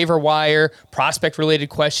questions, waiver wire, prospect-related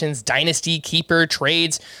questions, dynasty, keeper,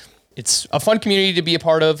 trades. It's a fun community to be a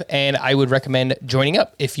part of, and I would recommend joining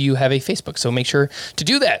up if you have a Facebook. So make sure to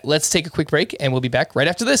do that. Let's take a quick break, and we'll be back right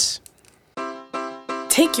after this.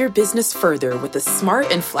 Take your business further with the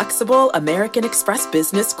smart and flexible American Express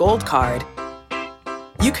Business Gold Card.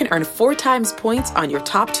 You can earn 4 times points on your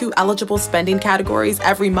top 2 eligible spending categories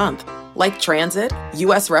every month, like transit,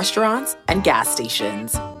 U.S. restaurants, and gas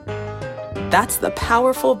stations. That's the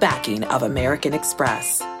powerful backing of American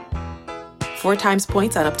Express. 4 times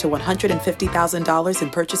points on up to $150,000 in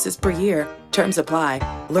purchases per year. Terms apply.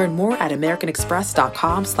 Learn more at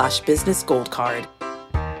americanexpress.com/businessgoldcard.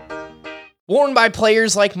 Worn by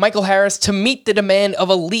players like Michael Harris to meet the demand of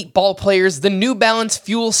elite ball players, the New Balance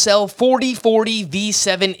Fuel Cell 4040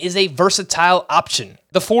 V7 is a versatile option.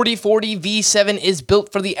 The 4040 V7 is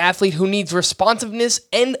built for the athlete who needs responsiveness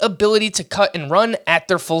and ability to cut and run at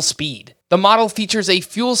their full speed. The model features a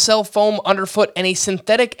fuel cell foam underfoot and a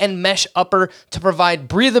synthetic and mesh upper to provide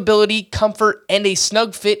breathability, comfort, and a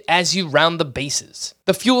snug fit as you round the bases.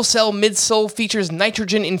 The fuel cell midsole features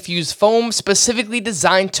nitrogen-infused foam specifically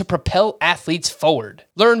designed to propel athletes forward.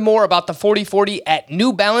 Learn more about the 4040 at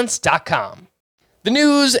newbalance.com. The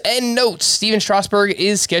news and notes. Steven Strasburg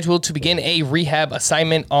is scheduled to begin a rehab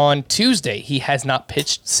assignment on Tuesday. He has not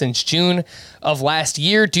pitched since June of last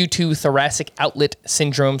year due to thoracic outlet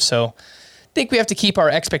syndrome, so I think we have to keep our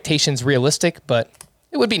expectations realistic, but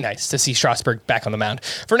it would be nice to see Strasburg back on the mound.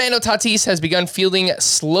 Fernando Tatis has begun fielding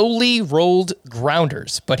slowly rolled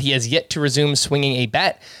grounders, but he has yet to resume swinging a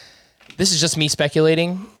bat. This is just me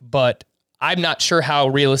speculating, but I'm not sure how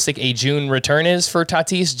realistic a June return is for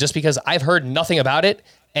Tatis, just because I've heard nothing about it,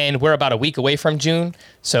 and we're about a week away from June.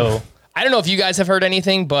 So I don't know if you guys have heard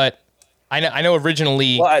anything, but I know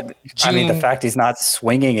originally. Well, I mean, the fact he's not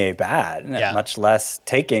swinging a bat, much less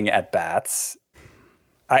taking at bats.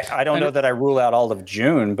 I don't know that I rule out all of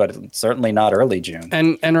June, but certainly not early June.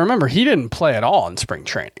 And remember, he didn't play at all in spring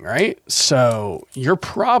training, right? So you're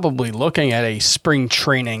probably looking at a spring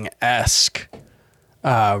training-esque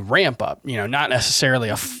ramp up. Not necessarily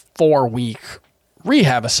a 4-week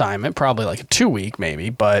rehab assignment, probably like a 2-week maybe,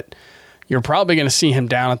 but you're probably going to see him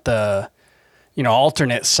down at the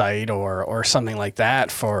alternate site or something like that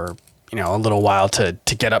for, a little while to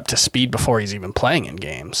get up to speed before he's even playing in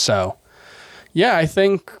games. So, yeah, I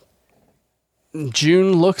think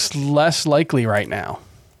June looks less likely right now.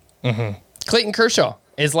 Mm-hmm. Clayton Kershaw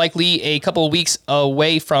is likely a couple of weeks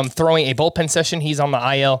away from throwing a bullpen session. He's on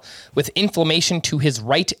the IL with inflammation to his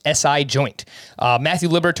right SI joint. Matthew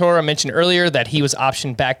Liberatore, I mentioned earlier that he was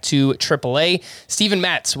optioned back to AAA. Steven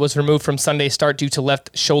Matz was removed from Sunday's start due to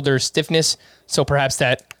left shoulder stiffness, so perhaps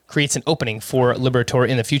that creates an opening for Liberatore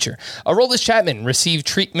in the future. Aroldis Chapman received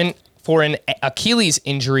treatment for an Achilles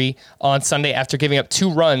injury on Sunday after giving up 2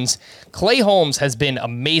 runs. Clay Holmes has been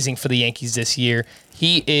amazing for the Yankees this year.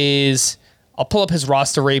 He is, I'll pull up his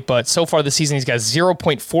roster rate, but so far this season he's got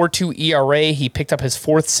 0.42 ERA. He picked up his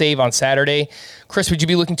 4th save on Saturday. Chris, would you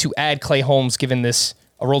be looking to add Clay Holmes given this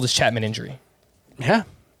Aroldis Chapman injury? Yeah.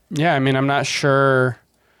 I mean, I'm not sure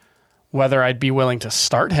whether I'd be willing to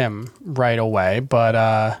start him right away,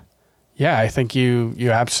 but yeah, I think you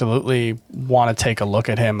absolutely want to take a look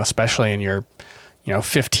at him, especially in your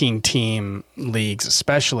 15-team leagues,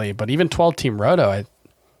 especially, but even 12-team roto.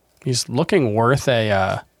 He's looking worth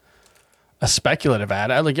a speculative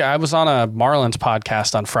ad. I was on a Marlins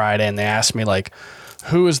podcast on Friday, and they asked me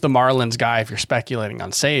who is the Marlins guy if you're speculating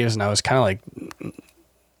on saves, and I was kind of like,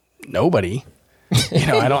 nobody.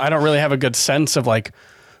 I don't really have a good sense of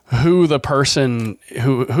who the person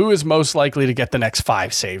who is most likely to get the next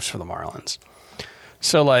 5 saves for the Marlins.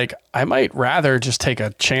 So I might rather just take a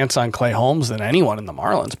chance on Clay Holmes than anyone in the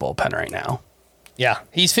Marlins bullpen right now. Yeah,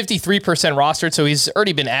 he's 53% rostered, so he's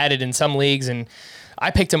already been added in some leagues, and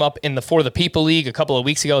I picked him up in the For the People League a couple of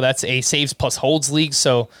weeks ago. That's a saves plus holds league,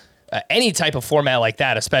 so any type of format like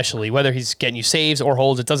that, especially, whether he's getting you saves or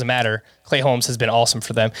holds, it doesn't matter. Clay Holmes has been awesome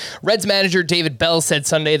for them. Reds manager David Bell said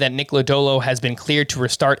Sunday that Nick Lodolo has been cleared to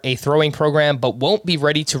restart a throwing program, but won't be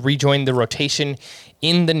ready to rejoin the rotation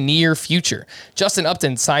in the near future. Justin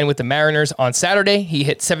Upton signed with the Mariners on Saturday. He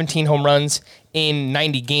hit 17 home runs in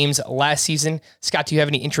 90 games last season. Scott, do you have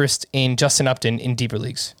any interest in Justin Upton in deeper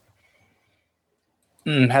leagues?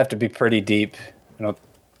 Have to be pretty deep.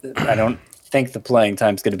 I don't think the playing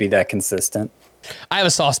time is going to be that consistent. I have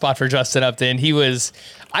a soft spot for Justin Upton.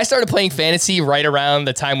 I started playing fantasy right around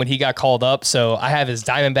the time when he got called up, so I have his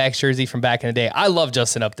Diamondbacks jersey from back in the day. I love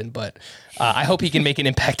Justin Upton, but I hope he can make an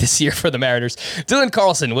impact this year for the Mariners. Dylan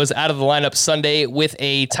Carlson was out of the lineup Sunday with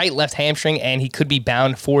a tight left hamstring, and he could be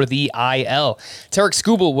bound for the IL. Tarek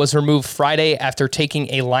Skubal was removed Friday after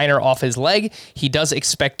taking a liner off his leg. He does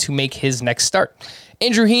expect to make his next start.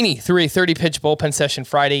 Andrew Heaney threw a 30-pitch bullpen session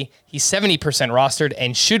Friday. He's 70% rostered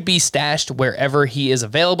and should be stashed wherever he is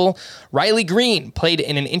available. Riley Green played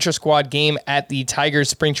in an intra-squad game at the Tigers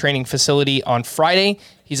spring training facility on Friday.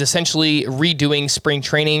 He's essentially redoing spring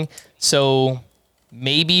training, so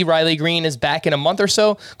maybe Riley Green is back in a month or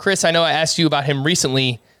so. Chris, I know I asked you about him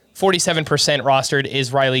recently. 47% rostered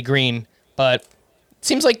is Riley Green, but it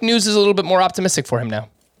seems like news is a little bit more optimistic for him now.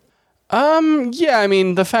 Yeah, I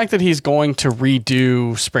mean, the fact that he's going to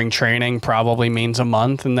redo spring training probably means a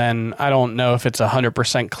month, and then I don't know if it's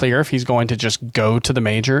 100% clear if he's going to just go to the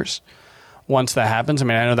majors once that happens. I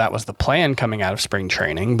mean, I know that was the plan coming out of spring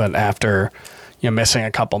training, but after missing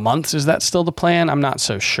a couple months, is that still the plan? I'm not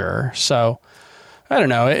so sure. So, I don't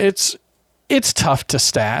know. It's tough to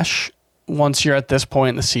stash once you're at this point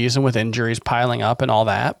in the season with injuries piling up and all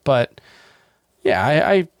that, but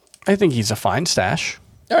yeah, I think he's a fine stash.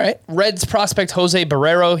 All right. Reds prospect Jose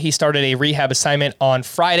Barrero. He started a rehab assignment on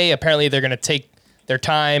Friday. Apparently, they're going to take their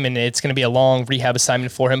time, and it's going to be a long rehab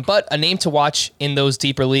assignment for him. But a name to watch in those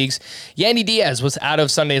deeper leagues. Yandy Diaz was out of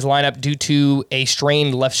Sunday's lineup due to a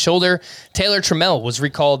strained left shoulder. Taylor Trammell was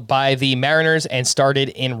recalled by the Mariners and started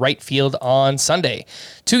in right field on Sunday.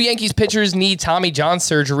 2 Yankees pitchers need Tommy John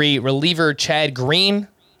surgery. Reliever Chad Green.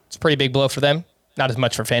 It's a pretty big blow for them. Not as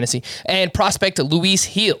much for fantasy. And prospect Luis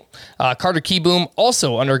Gil. Carter Kieboom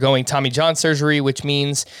also undergoing Tommy John surgery, which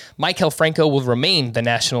means Maikel Franco will remain the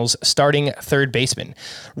Nationals' starting third baseman.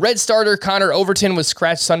 Red starter Connor Overton was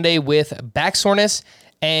scratched Sunday with back soreness,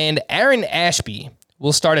 and Aaron Ashby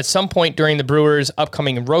will start at some point during the Brewers'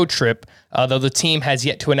 upcoming road trip, though the team has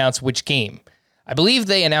yet to announce which game. I believe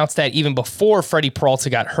they announced that even before Freddie Peralta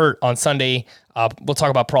got hurt on Sunday. We'll talk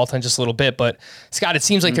about Peralta in just a little bit, but Scott, it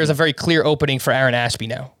seems like there's a very clear opening for Aaron Ashby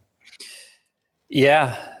now.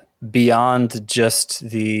 Yeah, beyond just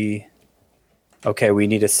we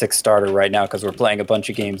need a 6th starter right now because we're playing a bunch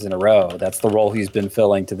of games in a row. That's the role he's been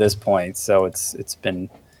filling to this point, so it's been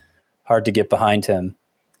hard to get behind him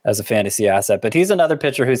as a fantasy asset. But he's another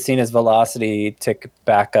pitcher who's seen his velocity tick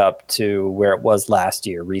back up to where it was last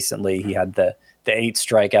year. Recently, he had the 8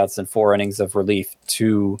 strikeouts and 4 innings of relief,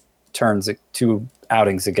 2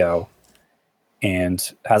 outings ago,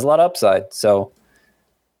 and has a lot of upside. So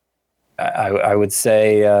I would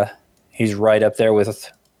say he's right up there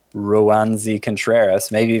with Roansy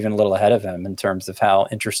Contreras, maybe even a little ahead of him in terms of how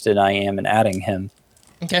interested I am in adding him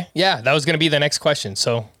Okay. Yeah, that was going to be the next question.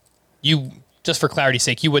 So you, just for clarity's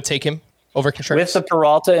sake, you would take him over Contreras? With the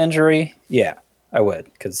Peralta injury, yeah, I would,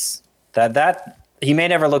 because that he may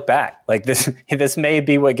never look back. Like this may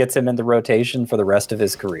be what gets him in the rotation for the rest of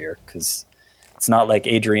his career, because it's not like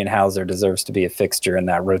Adrian Hauser deserves to be a fixture in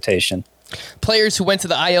that rotation. Players who went to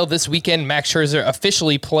the IL this weekend: Max Scherzer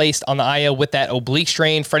officially placed on the IL with that oblique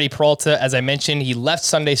strain. Freddie Peralta, as I mentioned, he left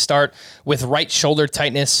Sunday's start with right shoulder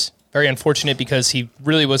tightness. Very unfortunate, because he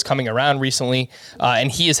really was coming around recently, and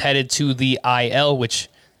he is headed to the IL, which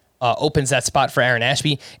opens that spot for Aaron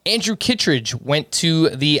Ashby. Andrew Kittredge went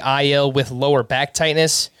to the IL with lower back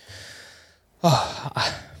tightness.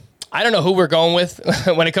 I don't know who we're going with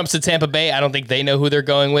when it comes to Tampa Bay. I don't think they know who they're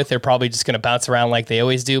going with. They're probably just going to bounce around like they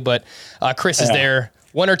always do. But Chris, is there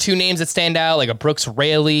one or two names that stand out, like a Brooks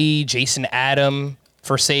Raley, Jason Adam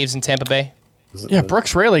for saves in Tampa Bay? Yeah,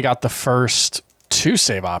 Brooks Raley got the first 2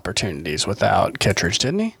 save opportunities without Kittredge,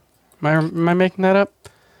 didn't he? Am I making that up?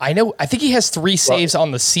 I think he has 3 saves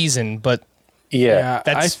on the season, but Yeah,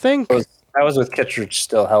 I think that was with Kittredge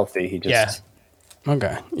still healthy. He just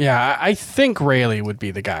Okay. Yeah, I think Raley would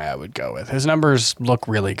be the guy I would go with. His numbers look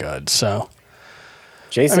really good, so.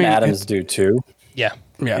 Jason Adams do too. Yeah.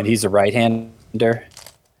 And he's a right-hander.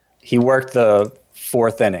 He worked the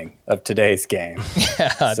 4th inning of today's game.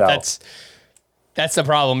 Yeah, that's the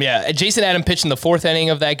problem. Yeah, Jason Adam pitched in the 4th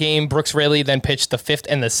inning of that game. Brooks Raley then pitched the 5th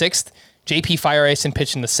and the 6th. JP Fireison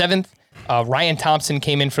pitched in the 7th. Ryan Thompson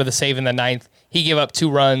came in for the save in the 9th. He gave up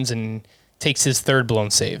 2 runs and takes his 3rd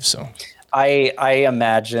blown save. So I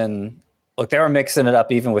imagine, look, they were mixing it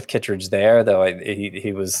up even with Kittredge there, though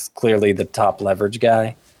he was clearly the top leverage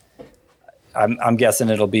guy. I'm guessing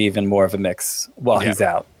it'll be even more of a mix while he's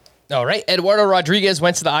out. All right. Eduardo Rodriguez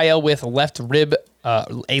went to the IL with a left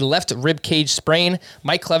rib cage sprain.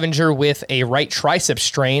 Mike Clevenger with a right tricep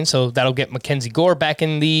strain, so that'll get Mackenzie Gore back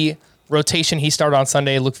in the rotation. He started on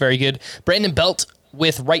Sunday, looked very good. Brandon Belt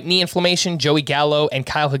with right knee inflammation. Joey Gallo and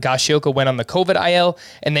Kyle Higashioka went on the COVID IL,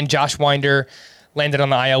 and then Josh Winder landed on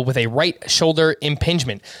the IL with a right shoulder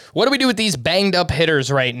impingement. What do we do with these banged up hitters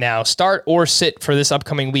right now? Start or sit for this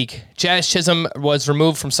upcoming week? Jazz Chisholm was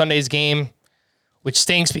removed from Sunday's game, which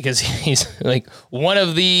stinks because he's like one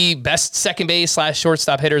of the best second base /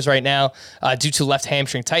 shortstop hitters right now due to left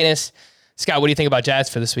hamstring tightness. Scott, what do you think about Jazz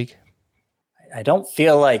for this week? I don't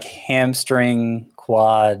feel like hamstring,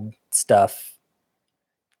 quad stuff.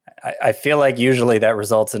 I feel like usually that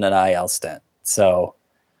results in an IL stint. So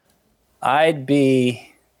I'd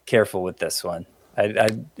be careful with this one.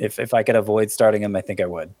 If I could avoid starting him, I think I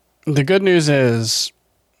would. The good news is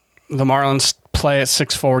the Marlins play at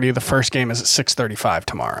 6:40. The first game is at 6:35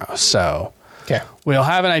 tomorrow. So okay, we'll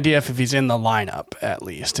have an idea if he's in the lineup at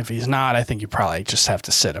least. If he's not, I think you probably just have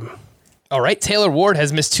to sit him. All right, Taylor Ward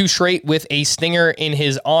has missed 2 straight with a stinger in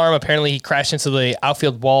his arm. Apparently, he crashed into the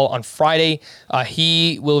outfield wall on Friday.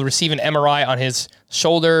 He will receive an MRI on his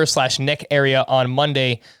shoulder / neck area on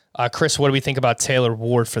Monday. Chris, what do we think about Taylor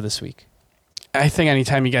Ward for this week? I think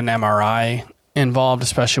anytime you get an MRI involved,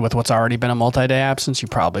 especially with what's already been a multi-day absence, you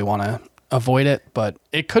probably want to avoid it. But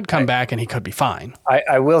it could come back and he could be fine.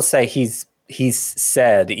 I will say he's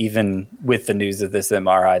said, even with the news of this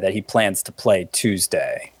MRI, that he plans to play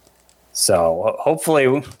Tuesday. So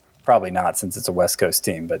hopefully, probably not since it's a West Coast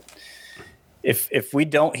team. But if we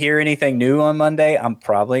don't hear anything new on Monday, I'm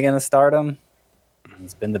probably going to start him.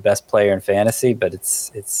 He's been the best player in fantasy, but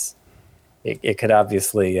it could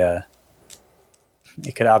obviously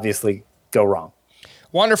go wrong.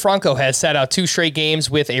 Wander Franco has sat out 2 straight games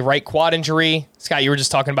with a right quad injury. Scott, you were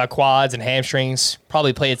just talking about quads and hamstrings.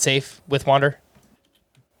 Probably play it safe with Wander.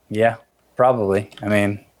 Yeah, probably. I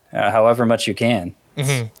mean, however much you can.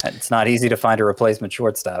 Mm-hmm. It's not easy to find a replacement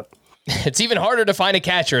shortstop. It's even harder to find a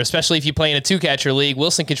catcher, especially if you play in a 2-catcher league.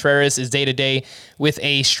 Wilson Contreras is day-to-day with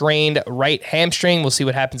a strained right hamstring. We'll see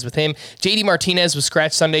what happens with him. JD Martinez was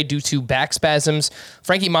scratched Sunday due to back spasms.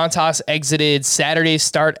 Frankie Montas exited Saturday's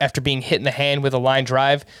start after being hit in the hand with a line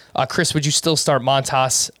drive. Chris, would you still start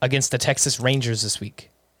Montas against the Texas Rangers this week?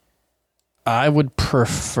 I would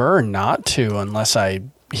prefer not to unless I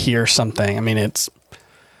hear something. I mean,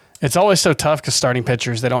 it's always so tough because starting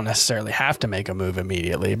pitchers, they don't necessarily have to make a move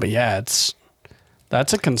immediately. But yeah,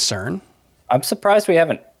 that's a concern. I'm surprised we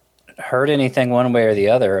haven't heard anything one way or the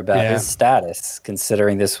other about his status,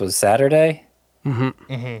 considering this was Saturday.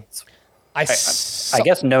 Mm-hmm. Mm-hmm. I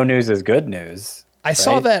guess no news is good news. I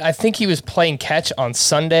saw that. I think he was playing catch on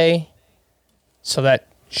Sunday, so that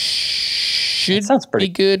should be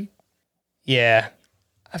good. Yeah.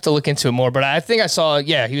 I have to look into it more, but I think I saw,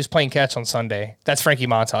 he was playing catch on Sunday. That's Frankie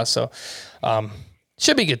Montas, so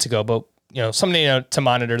should be good to go, but something to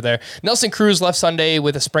monitor there. Nelson Cruz left Sunday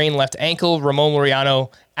with a sprained left ankle. Ramon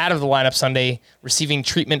Laureano out of the lineup Sunday, receiving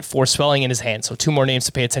treatment for swelling in his hand. So 2 more names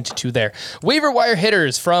to pay attention to there. Waiver wire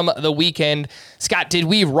hitters from the weekend. Scott, did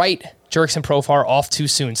we write Jurickson Profar off too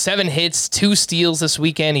soon? 7 hits, 2 steals this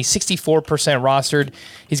weekend. He's 64% rostered.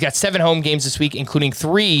 He's got 7 home games this week, including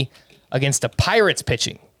 3 against the Pirates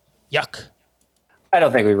pitching. Yuck. I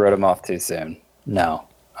don't think we wrote him off too soon. No.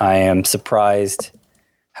 I am surprised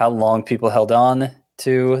how long people held on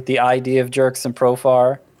to the idea of Jurickson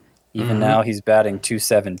Profar. Even now, he's batting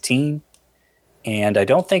 .217. And I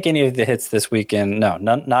don't think any of the hits this weekend,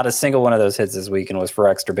 not a single one of those hits this weekend was for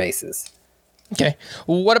extra bases. Okay.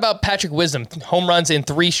 What about Patrick Wisdom? Home runs in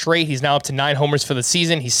 3 straight. He's now up to 9 homers for the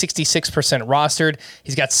season. He's 66% rostered.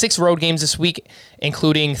 He's got 6 road games this week,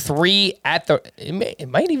 including 3 at the... It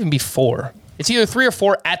might even be 4. It's either 3 or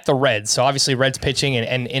 4 at the Reds. So obviously Reds pitching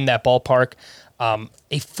and in that ballpark. A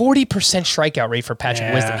 40% strikeout rate for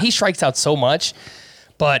Patrick Wisdom. He strikes out so much,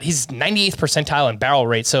 but he's 98th percentile in barrel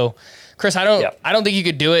rate. So, Chris, I don't think you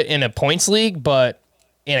could do it in a points league, but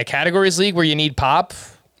in a categories league where you need pop,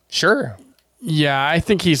 sure. Yeah, I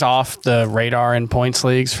think he's off the radar in points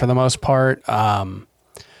leagues for the most part.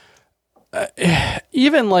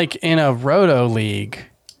 Even like in a roto league,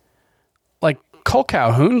 like Cole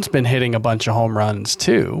Calhoun's been hitting a bunch of home runs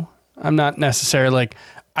too. I'm not necessarily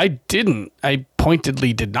I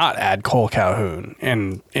pointedly did not add Cole Calhoun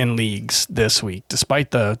in leagues this week,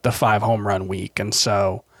 despite the 5 home run week. And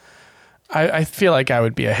so I feel like I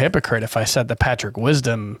would be a hypocrite if I said that Patrick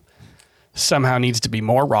Wisdom somehow needs to be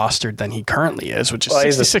more rostered than he currently is, which is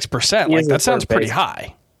 66%. That sounds pretty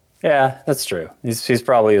high. Yeah, that's true. He's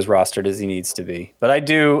probably as rostered as he needs to be. But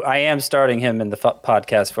I am starting him in the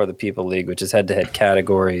podcast for the People League, which is head-to-head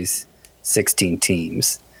categories, 16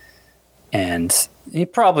 teams. And he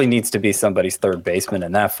probably needs to be somebody's third baseman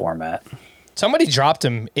in that format. Somebody dropped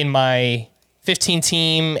him in my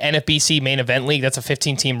 15-team NFBC main event league. That's a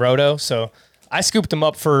 15-team roto. So I scooped him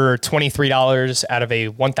up for $23 out of a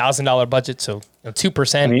 $1,000 budget. So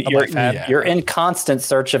 2%. You're in constant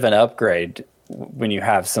search of an upgrade when you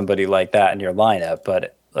have somebody like that in your lineup.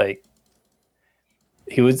 But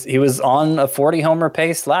he was on a 40 homer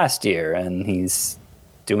pace last year, and he's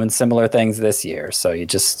doing similar things this year. So you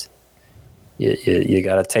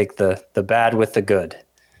got to take the bad with the good.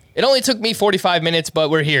 It only took me 45 minutes, but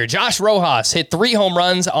we're here. Josh Rojas hit 3 home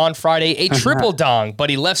runs on Friday, a triple dong, but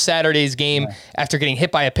he left Saturday's game after getting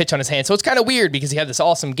hit by a pitch on his hand. So it's kind of weird because he had this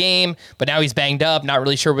awesome game, but now he's banged up, not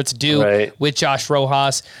really sure what to do with Josh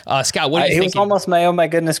Rojas. Scott, what do you think? He was almost my oh my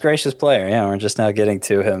goodness gracious player. Yeah, we're just now getting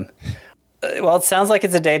to him. Well, it sounds like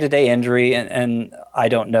it's a day-to-day injury, and I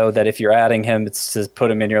don't know that if you're adding him, it's to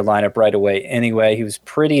put him in your lineup right away. Anyway, he was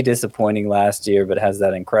pretty disappointing last year, but has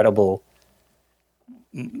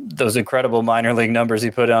those incredible minor league numbers he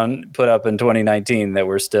put up in 2019 that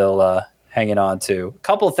we're still hanging on to. A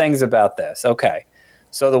couple things about this. Okay,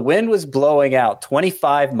 so the wind was blowing out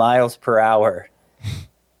 25 miles per hour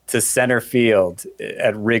to center field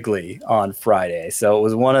at Wrigley on Friday. So it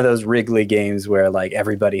was one of those Wrigley games where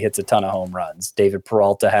everybody hits a ton of home runs. David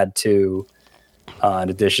Peralta had 2 in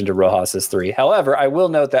addition to Rojas's 3. However, I will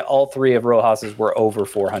note that all 3 of Rojas's were over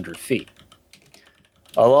 400 feet.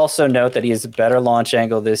 I'll also note that he has a better launch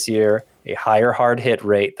angle this year, a higher hard hit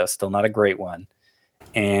rate, though still not a great one,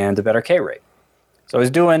 and a better K rate. So he's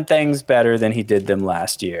doing things better than he did them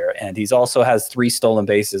last year. And he's also has 3 stolen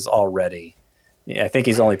bases already. I think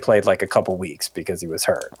he's only played a couple weeks because he was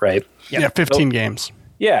hurt, right? Yeah, 15 games.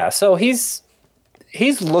 Yeah, so he's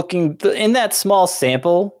looking in that small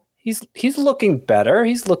sample. He's looking better.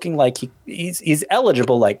 He's looking like he's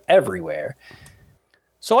eligible everywhere.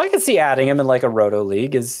 So I could see adding him in a roto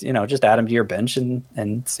league is just add him to your bench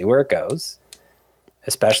and see where it goes.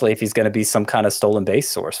 Especially if he's going to be some kind of stolen base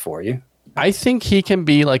source for you. I think he can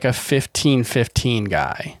be a 15-15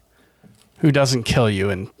 guy who doesn't kill you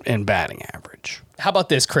in batting average. How about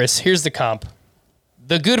this, Chris? Here's the comp.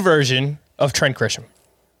 The good version of Trent Grisham.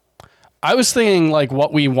 I was thinking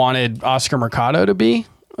what we wanted Oscar Mercado to be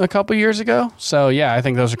a couple years ago. So, yeah, I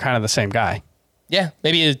think those are kind of the same guy. Yeah,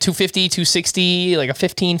 maybe a 250, 260, a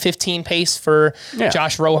 15-15 pace for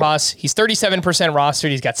Josh Rojas. He's 37% rostered.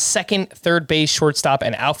 He's got second, third base, shortstop,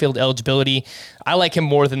 and outfield eligibility. I like him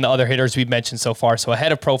more than the other hitters we've mentioned so far. So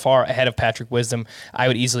ahead of Profar, ahead of Patrick Wisdom, I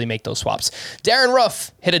would easily make those swaps. Darren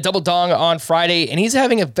Ruff hit a double dong on Friday, and he's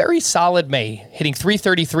having a very solid May, hitting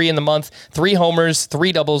 .333 in the month, 3 homers,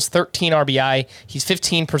 3 doubles, 13 RBI. He's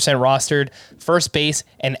 15% rostered, first base,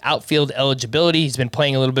 and outfield eligibility. He's been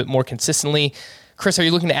playing a little bit more consistently. Chris, are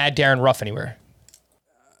you looking to add Darren Ruff anywhere?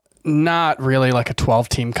 not really like a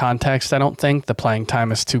 12-team context, I don't think. The playing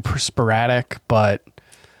time is too sporadic, but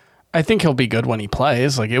I think he'll be good when he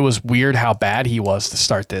plays. Like, it was weird how bad he was to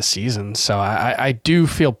start this season. So I do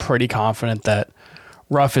feel pretty confident that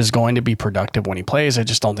Ruff is going to be productive when he plays. I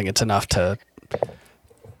just don't think it's enough to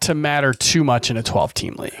matter too much in a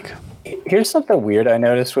 12-team league. Here's something weird I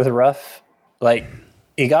noticed with Ruff. Like,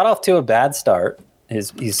 he got off to a bad start.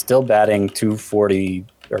 He's still batting 240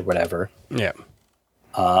 or whatever. Yeah.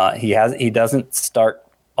 He doesn't start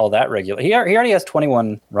all that regular. He already has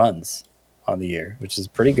 21 runs on the year, which is a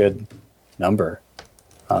pretty good number.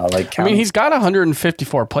 He's got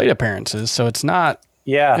 154 plate appearances, so it's not.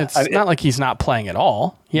 Yeah, it's not like he's not playing at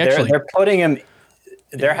all. They're putting him.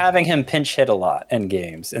 They're having him pinch hit a lot in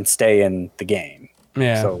games and stay in the game.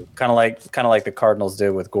 Yeah. So kind of like the Cardinals did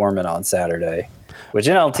with Gorman on Saturday, which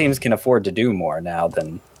NL teams can afford to do more now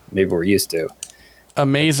than maybe we're used to.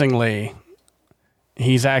 Amazingly,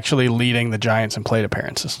 he's actually leading the Giants in plate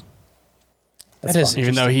appearances. That is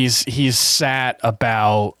even though he's sat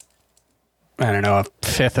about, I don't know, a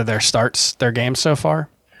fifth of their games so far.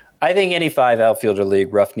 I think any 5 outfielder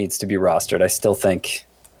league, Ruff needs to be rostered. I still think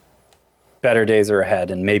better days are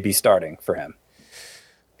ahead and maybe starting for him.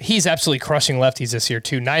 He's absolutely crushing lefties this year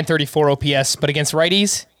too. 934 OPS, but against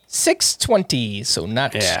righties, 620. So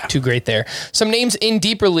not too great there. Some names in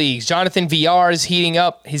deeper leagues. Jonathan VR is heating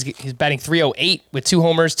up. He's batting 308 with 2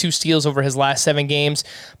 homers, 2 steals over his last 7 games.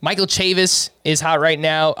 Michael Chavis is hot right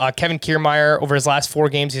now. Kevin Kiermaier over his last 4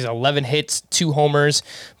 games, he's 11 hits, 2 homers.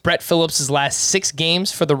 Brett Phillips' his last 6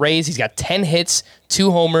 games for the Rays, he's got 10 hits, 2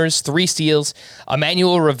 homers, 3 steals.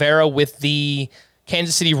 Emmanuel Rivera with the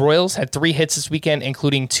Kansas City Royals had 3 hits this weekend,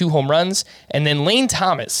 including 2 home runs. And then Lane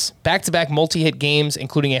Thomas, back-to-back multi-hit games,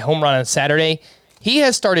 including a home run on Saturday. He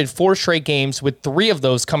has started 4 straight games, with 3 of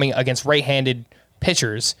those coming against right-handed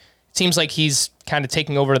pitchers. It seems like he's kind of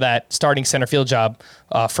taking over that starting center field job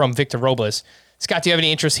from Victor Robles. Scott, do you have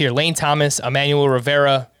any interest here? Lane Thomas, Emmanuel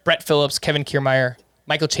Rivera, Brett Phillips, Kevin Kiermaier,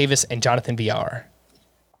 Michael Chavis, and Jonathan VR.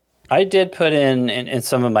 I did put in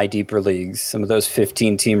some of my deeper leagues, some of those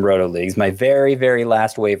 15-team roto leagues, my very, very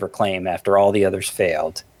last waiver claim after all the others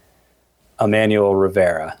failed, Emmanuel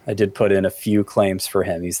Rivera. I did put in a few claims for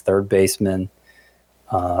him. He's third baseman,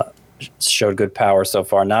 showed good power so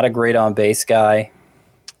far. Not a great on-base guy,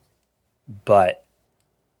 but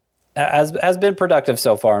has been productive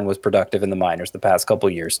so far and was productive in the minors the past couple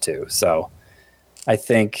years too. So I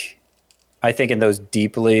think in those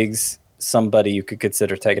deep leagues, somebody you could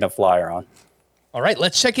consider taking a flyer on. All right,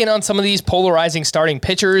 let's check in on some of these polarizing starting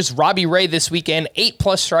pitchers. Robbie Ray this weekend, 8+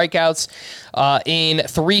 strikeouts in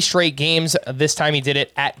 3 straight games. This time he did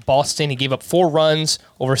it at Boston. He gave up 4 runs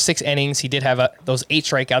over 6 innings. He did have those 8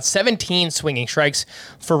 strikeouts, 17 swinging strikes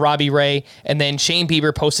for Robbie Ray. And then Shane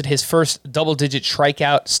Bieber posted his first double-digit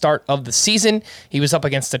strikeout start of the season. He was up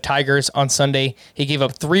against the Tigers on Sunday. He gave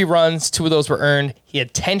up 3 runs. 2 of those were earned. He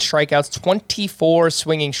had 10 strikeouts, 24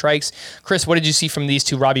 swinging strikes. Chris, what did you see from these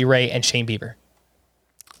 2, Robbie Ray and Shane Bieber?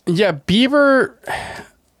 Yeah, Bieber,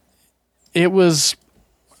 it was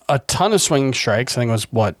a ton of swinging strikes. I think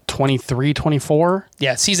it was, 23, 24?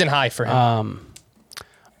 Yeah, season high for him.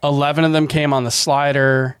 11 of them came on the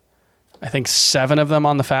slider. I think 7 of them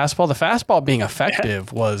on the fastball. The fastball being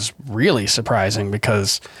effective was really surprising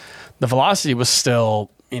because the velocity was still,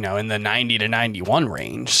 in the 90 to 91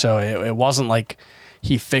 range. So it wasn't like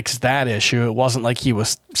he fixed that issue. It wasn't like he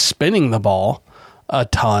was spinning the ball a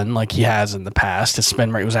ton like he has in the past. His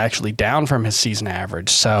spin rate was actually down from his season average.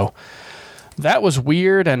 So that was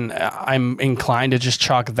weird, and I'm inclined to just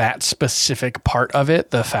chalk that specific part of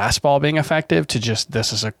it, the fastball being effective, to just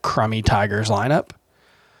this is a crummy Tigers lineup.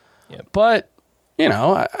 Yep. But,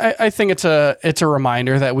 I think it's a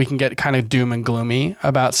reminder that we can get kind of doom and gloomy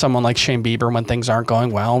about someone like Shane Bieber when things aren't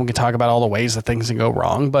going well. We can talk about all the ways that things can go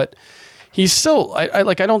wrong, but he's still,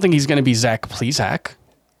 I don't think he's going to be Zach Plesac.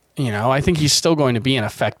 I think he's still going to be an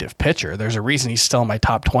effective pitcher. There's a reason he's still in my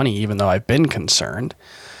top 20, even though I've been concerned.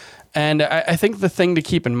 And I think the thing to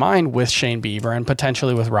keep in mind with Shane Bieber and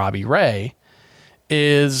potentially with Robbie Ray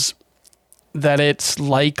is that it's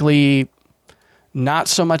likely not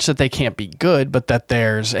so much that they can't be good, but that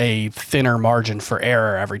there's a thinner margin for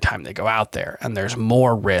error every time they go out there, and there's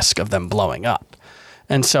more risk of them blowing up.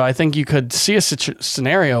 And so I think you could see a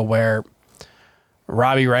scenario where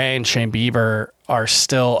Robbie Ray and Shane Bieber are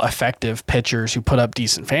still effective pitchers who put up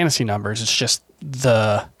decent fantasy numbers. It's just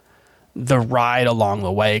the ride along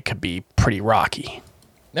the way could be pretty rocky.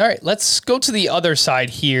 All right, let's go to the other side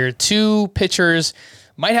here. 2 pitchers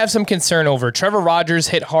might have some concern over. Trevor Rogers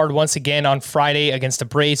hit hard once again on Friday against the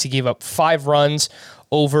Braves. He gave up 5 runs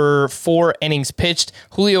over 4 innings pitched.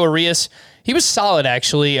 Julio Urias He was solid,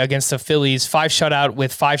 actually, against the Phillies. 5 shutout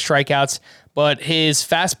with 5 strikeouts, but his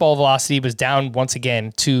fastball velocity was down once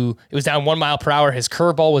again it was down 1 mile per hour. His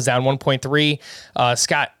curveball was down 1.3.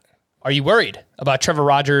 Scott, are you worried about Trevor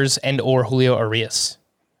Rogers and or Julio Urias?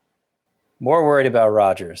 More worried about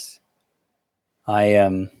Rogers. I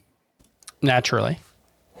am. Naturally.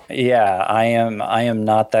 Yeah, I am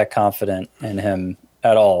not that confident in him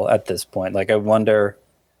at all at this point. Like, I wonder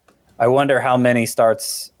how many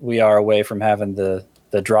starts we are away from having the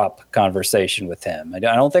drop conversation with him. I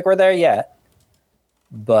don't think we're there yet,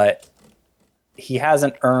 but he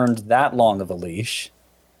hasn't earned that long of a leash.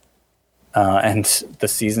 And the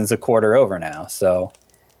season's a quarter over now. So,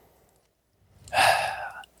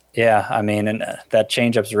 yeah, I mean, and that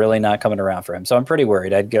changeup's really not coming around for him. So I'm pretty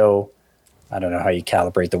worried. I'd go, I don't know how you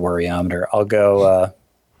calibrate the worryometer. I'll go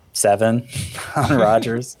 7 on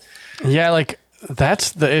Rogers. Yeah, like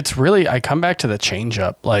it's really, I come back to the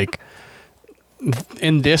changeup. Like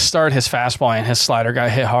in this start, his fastball and his slider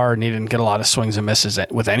got hit hard and he didn't get a lot of swings and misses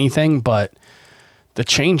with anything, but the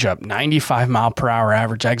changeup, 95 mile per hour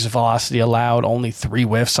average exit velocity allowed, only 3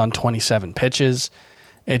 whiffs on 27 pitches.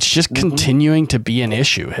 It's just continuing to be an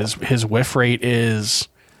issue. His whiff rate is,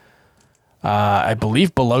 I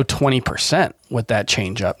believe, below 20% with that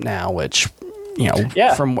changeup now, which,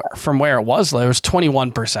 from where it was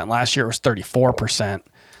 21%. Last year it was 34%.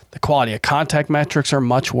 The quality of contact metrics are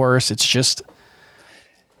much worse. It's just,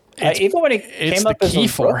 even when he came up as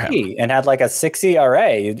a rookie and had like a 6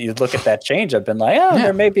 ERA, you'd look at that changeup and like,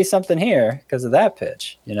 there may be something here because of that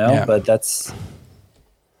pitch, but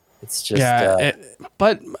it's just,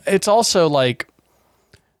 but it's also like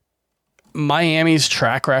Miami's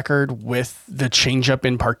track record with the changeup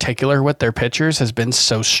in particular with their pitchers has been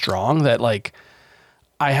so strong that like,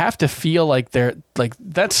 I have to feel like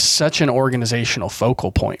that's such an organizational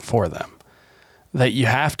focal point for them that you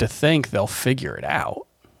have to think they'll figure it out.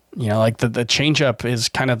 Like the changeup is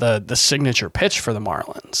kind of the signature pitch for the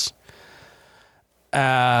Marlins.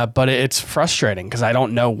 But it's frustrating because I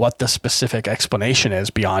don't know what the specific explanation is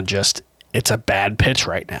beyond just it's a bad pitch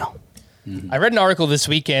right now. I read an article this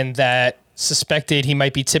weekend that suspected he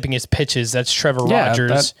might be tipping his pitches. That's Trevor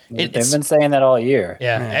Rogers. They've been saying that all year.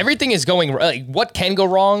 Yeah, everything is going like what can go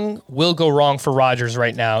wrong will go wrong for Rogers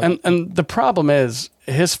right now. And the problem is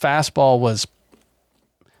his fastball was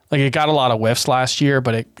like it got a lot of whiffs last year,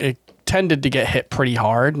 but it tended to get hit pretty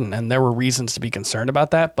hard, and there were reasons to be concerned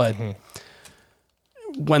about that. But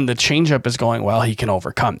when the changeup is going well, he can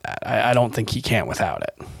overcome that. I don't think he can without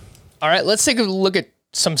it. All right, let's take a look at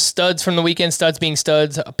some studs from the weekend, studs being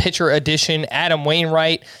studs. A pitcher addition, Adam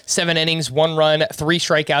Wainwright, 7 innings, 1 run, 3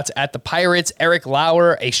 strikeouts at the Pirates. Eric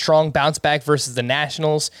Lauer, a strong bounce back versus the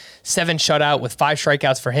Nationals, 7 shutout with 5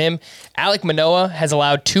 strikeouts for him. Alek Manoah has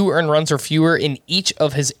allowed 2 earned runs or fewer in each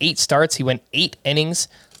of his 8 starts. He went 8 innings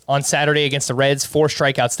on Saturday against the Reds, 4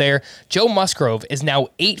 strikeouts there. Joe Musgrove is now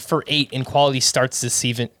 8 for 8 in quality starts this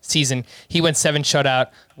season. He went 7 shutout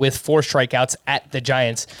with 4 strikeouts at the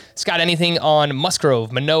Giants. Scott, anything on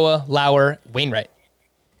Musgrove, Manoah, Lauer, Wainwright?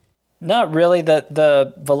 Not really.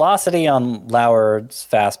 The velocity on Lauer's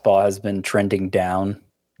fastball has been trending down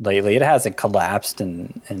lately. It hasn't collapsed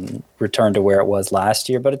and returned to where it was last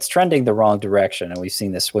year, but it's trending the wrong direction, and we've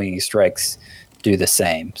seen the swinging strikes do the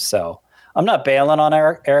same. So I'm not bailing on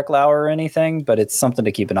Eric Lauer or anything, but it's something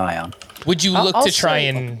to keep an eye on. Would you look to try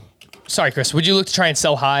and... Sorry, Chris. Would you look to try and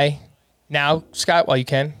sell high now, Scott, while you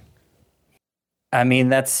can? I mean,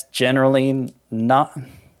 that's generally not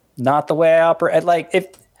the way I operate. Like,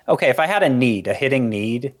 if I had a hitting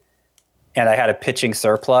need, and I had a pitching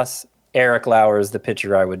surplus, Eric Lauer is the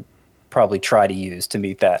pitcher I would probably try to use to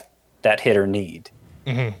meet that hitter need.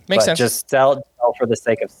 Makes sense. Just sell for the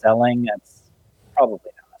sake of selling, that's probably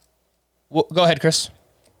not. Well, go ahead, Chris.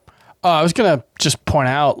 I was going to just point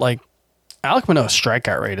out, like, Alek Manoah's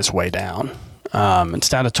strikeout rate is way down. It's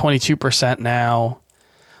down to 22% now.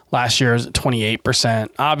 Last year it was at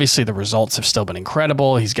 28%. Obviously, the results have still been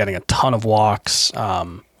incredible. He's getting a ton of walks.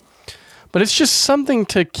 But it's just something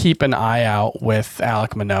to keep an eye out with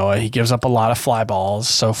Alek Manoah. He gives up a lot of fly balls.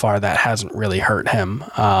 So far, that hasn't really hurt him.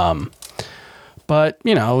 But,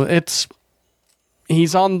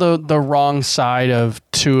 he's on the wrong side of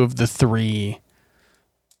 2 of the 3,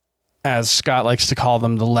 as Scott likes to call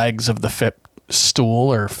them, the legs of the FIP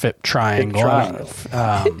stool or FIP triangle.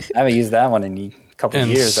 I haven't used that one in a couple of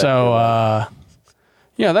years. So,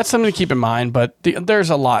 that's something to keep in mind. But there's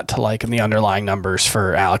a lot to like in the underlying numbers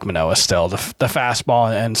for Alek Manoah still. The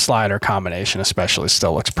fastball and slider combination especially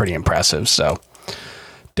still looks pretty impressive. So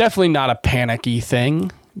definitely not a panicky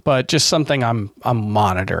thing, but just something I'm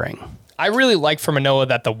monitoring. I really like for Manoah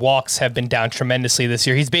that the walks have been down tremendously this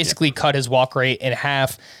year. He's basically cut his walk rate in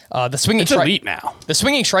half. It's elite now. The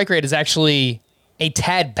swinging strike rate is actually a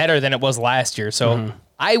tad better than it was last year. So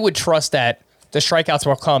I would trust that the strikeouts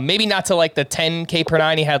will come. Maybe not to like the 10K per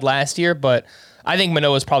nine he had last year, but I think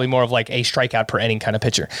Manoah is probably more of like a strikeout per inning kind of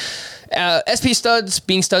pitcher. SP Studs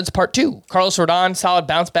being studs part 2. Carlos Rodon, solid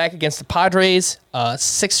bounce back against the Padres.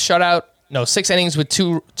 6 innings with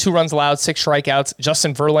two runs allowed, 6 strikeouts.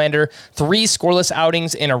 Justin Verlander, 3 scoreless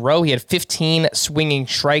outings in a row. He had 15 swinging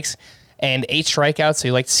strikes and 8 strikeouts. So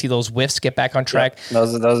you like to see those whiffs get back on track.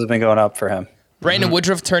 Yep, those have been going up for him. Brandon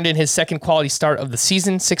Woodruff turned in his second quality start of the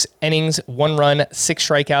season, 6 innings, 1 run, 6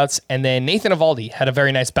 strikeouts. And then Nathan Eovaldi had a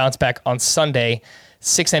very nice bounce back on Sunday,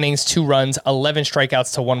 6 innings, 2 runs, 11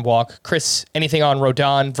 strikeouts to 1 walk. Chris, anything on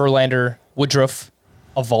Rodon, Verlander, Woodruff,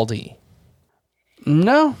 Eovaldi?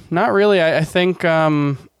 No, not really. I think, I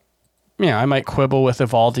might quibble with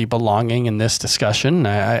Eovaldi belonging in this discussion.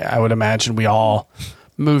 I would imagine we all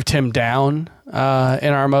moved him down in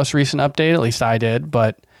our most recent update. At least I did,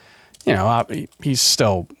 but he's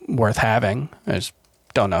still worth having. I just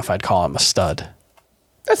don't know if I'd call him a stud.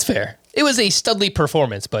 That's fair. It was a studly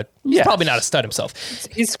performance, but he's probably not a stud himself.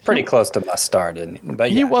 He's pretty close to must start,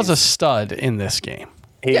 but he was a stud in this game.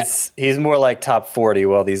 He's more like top 40,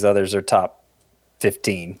 while these others are top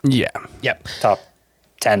 15. Yeah. Yep. Top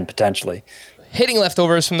 10 potentially. Hitting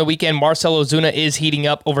leftovers from the weekend, Marcell Ozuna is heating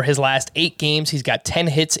up over his last 8 games. He's got 10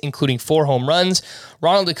 hits, including 4 home runs.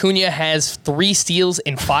 Ronald Acuna has 3 steals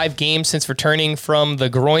in 5 games since returning from the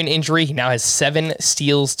groin injury. He now has 7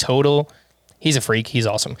 steals total. He's a freak. He's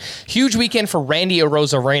awesome. Huge weekend for Randy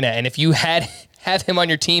Arozarena, and if you have him on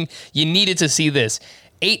your team, you needed to see this.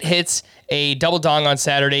 8 hits, a double dong on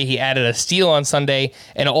Saturday. He added a steal on Sunday,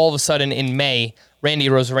 and all of a sudden in May, Randy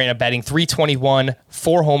Arozarena batting .321,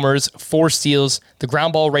 4 homers, 4 steals. The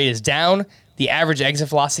ground ball rate is down. The average exit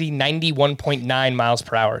velocity, 91.9 miles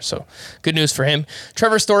per hour. So good news for him.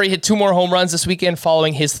 Trevor Story hit 2 more home runs this weekend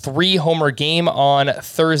following his 3-homer game on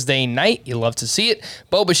Thursday night. You love to see it.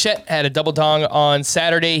 Bo Bichette had a double dong on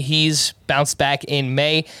Saturday. He's bounced back in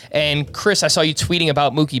May. And Chris, I saw you tweeting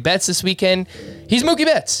about Mookie Betts this weekend. He's Mookie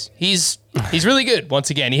Betts. He's really good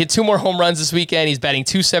once again. He hit 2 more home runs this weekend. He's batting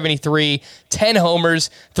 .273, 10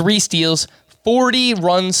 homers, 3 steals, 40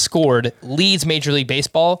 runs scored, leads Major League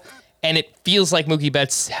Baseball. And it feels like Mookie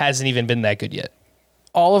Betts hasn't even been that good yet.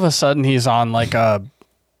 All of a sudden, he's on like a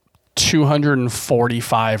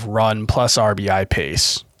 245 run plus RBI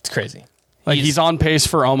pace. It's crazy. Like he's on pace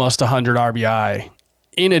for almost 100 RBI,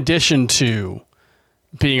 in addition to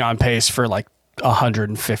being on pace for like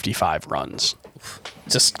 155 runs.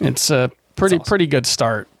 It's a pretty good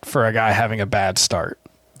start for a guy having a bad start.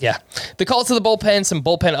 Yeah. The call to the bullpen, some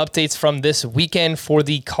bullpen updates from this weekend for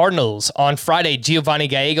the Cardinals. On Friday, Giovanni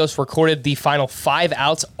Gallegos recorded the final 5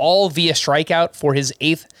 outs, all via strikeout for his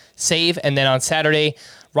 8th save. And then on Saturday,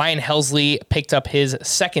 Ryan Helsley picked up his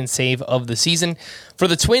 2nd save of the season. For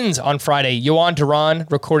the Twins on Friday, Yoan Duran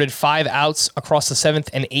recorded 5 outs across the 7th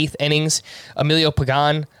and 8th innings. Emilio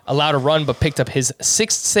Pagan allowed a run but picked up his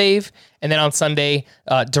 6th save. And then on Sunday,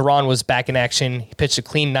 Duran was back in action. He pitched a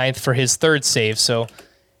clean 9th for his 3rd save. So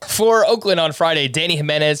for Oakland on Friday, Danny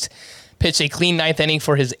Jimenez pitched a clean 9th inning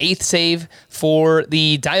for his 8th save. For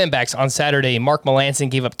the Diamondbacks on Saturday, Mark Melancon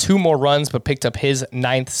gave up 2 more runs but picked up his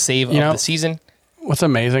 9th save of the season. What's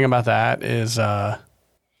amazing about that is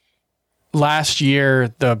last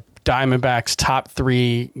year, the Diamondbacks' top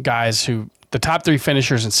 3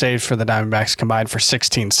 finishers and saves for the Diamondbacks combined for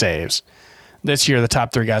 16 saves. This year, the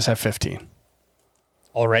top 3 guys have 15.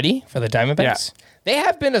 Already for the Diamondbacks? Yeah. They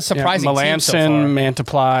have been a surprising team so far. Melancon,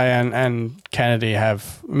 Mantiply, and Kennedy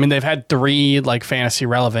have... I mean, they've had 3 like fantasy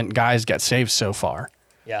relevant guys get saves so far.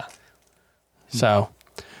 Yeah. So,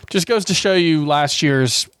 just goes to show you last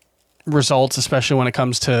year's results, especially when it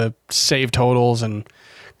comes to save totals and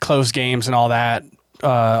close games and all that,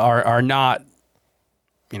 are not,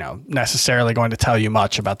 necessarily going to tell you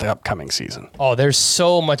much about the upcoming season. Oh, there's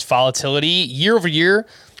so much volatility year over year.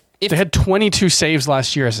 They had 22 saves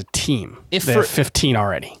last year as a team. They have 15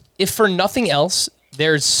 already. If for nothing else,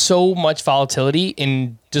 there's so much volatility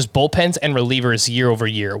in just bullpens and relievers year over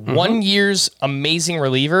year. Mm-hmm. 1 year's amazing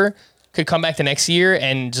reliever could come back the next year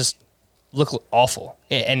and just look awful,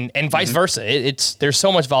 and vice versa. There's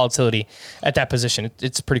so much volatility at that position.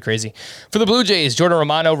 It's pretty crazy. For the Blue Jays, Jordan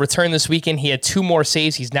Romano returned this weekend. He had 2 more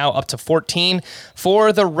saves. He's now up to 14.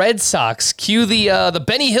 For the Red Sox, cue the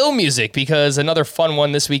Benny Hill music, because another fun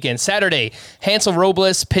one this weekend. Saturday, Hansel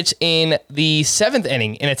Robles pitched in the 7th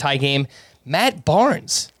inning in a tie game. Matt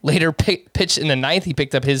Barnes later pitched in the 9th. He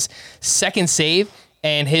picked up his 2nd save,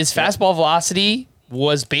 and his fastball velocity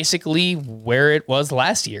was basically where it was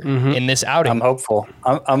last year in this outing. I'm hopeful.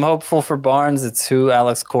 I'm hopeful for Barnes. It's who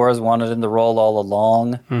Alex Cora wanted him to roll all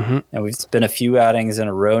along. And we've been a few outings in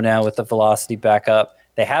a row now with the velocity back up.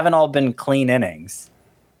 They haven't all been clean innings.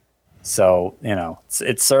 So,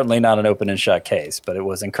 it's certainly not an open and shut case, but it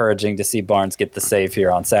was encouraging to see Barnes get the save here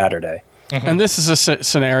on Saturday. And this is a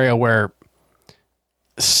scenario where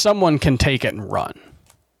someone can take it and run.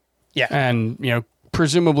 Yeah. And,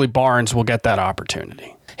 presumably Barnes will get that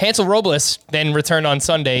opportunity. Hansel Robles then returned on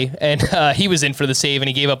Sunday, and he was in for the save, and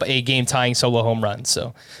he gave up a game-tying solo home run.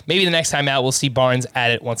 So maybe the next time out, we'll see Barnes at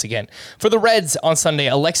it once again. For the Reds on Sunday,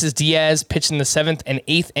 Alexis Diaz pitched in the 7th and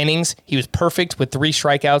 8th innings. He was perfect with 3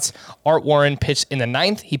 strikeouts. Art Warren pitched in the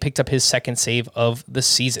 9th. He picked up his 2nd save of the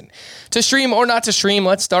season. To stream or not to stream,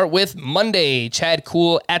 let's start with Monday. Chad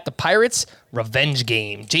Kuhl at the Pirates. Revenge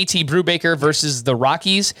game. JT Brubaker versus the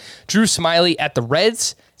Rockies. Drew Smyly at the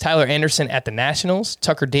Reds. Tyler Anderson at the Nationals,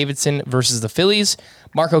 Tucker Davidson versus the Phillies,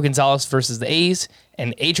 Marco Gonzalez versus the A's,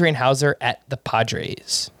 and Adrian Hauser at the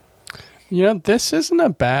Padres. This isn't a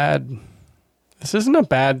bad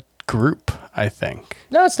group, I think.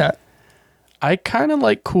 No, it's not. I kind of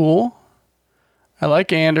like Kuhl. I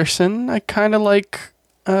like Anderson. I kind of like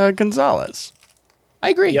Gonzalez. I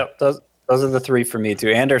agree. Yep, those are the 3 for me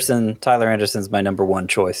too. Tyler Anderson's my number 1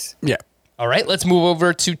 choice. Yeah. All right, let's move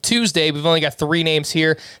over to Tuesday. We've only got 3 names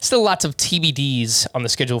here. Still lots of TBDs on the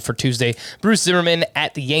schedule for Tuesday. Bruce Zimmerman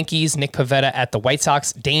at the Yankees, Nick Pivetta at the White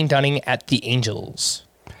Sox, Dane Dunning at the Angels.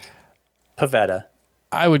 Pivetta.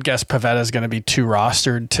 I would guess Pivetta is going to be too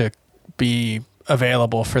rostered to be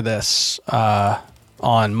available for this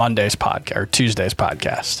on Monday's podcast or Tuesday's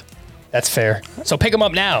podcast. That's fair. So pick him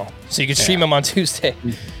up now so you can stream him on Tuesday.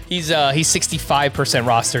 He's 65%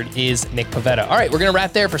 rostered is Nick Pivetta. All right, we're going to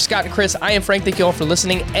wrap there. For Scott and Chris, I am Frank. Thank you all for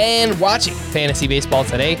listening and watching Fantasy Baseball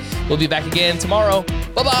today. We'll be back again tomorrow.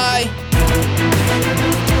 Bye-bye.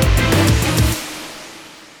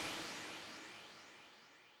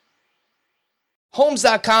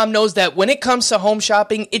 Homes.com knows that when it comes to home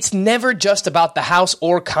shopping, it's never just about the house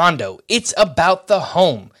or condo. It's about the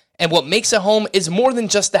home. And what makes a home is more than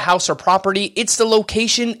just the house or property, it's the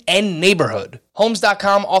location and neighborhood.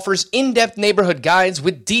 Homes.com offers in-depth neighborhood guides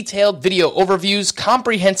with detailed video overviews,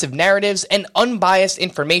 comprehensive narratives, and unbiased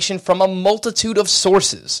information from a multitude of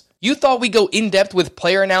sources. You thought we'd go in-depth with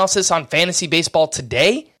player analysis on fantasy baseball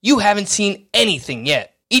today? You haven't seen anything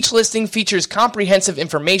yet. Each listing features comprehensive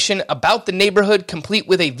information about the neighborhood, complete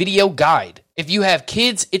with a video guide. If you have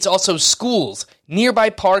kids, it's also schools,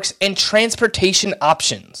 nearby parks, and transportation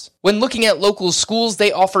options. When looking at local schools,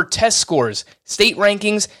 they offer test scores, state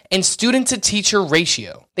rankings, and student-to-teacher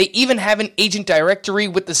ratio. They even have an agent directory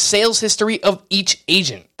with the sales history of each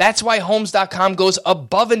agent. That's why Homes.com goes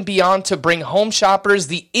above and beyond to bring home shoppers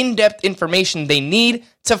the in-depth information they need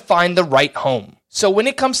to find the right home. So when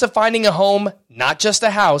it comes to finding a home, not just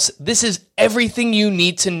a house, this is everything you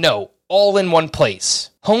need to know, all in one place.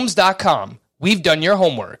 Homes.com. We've done your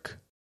homework.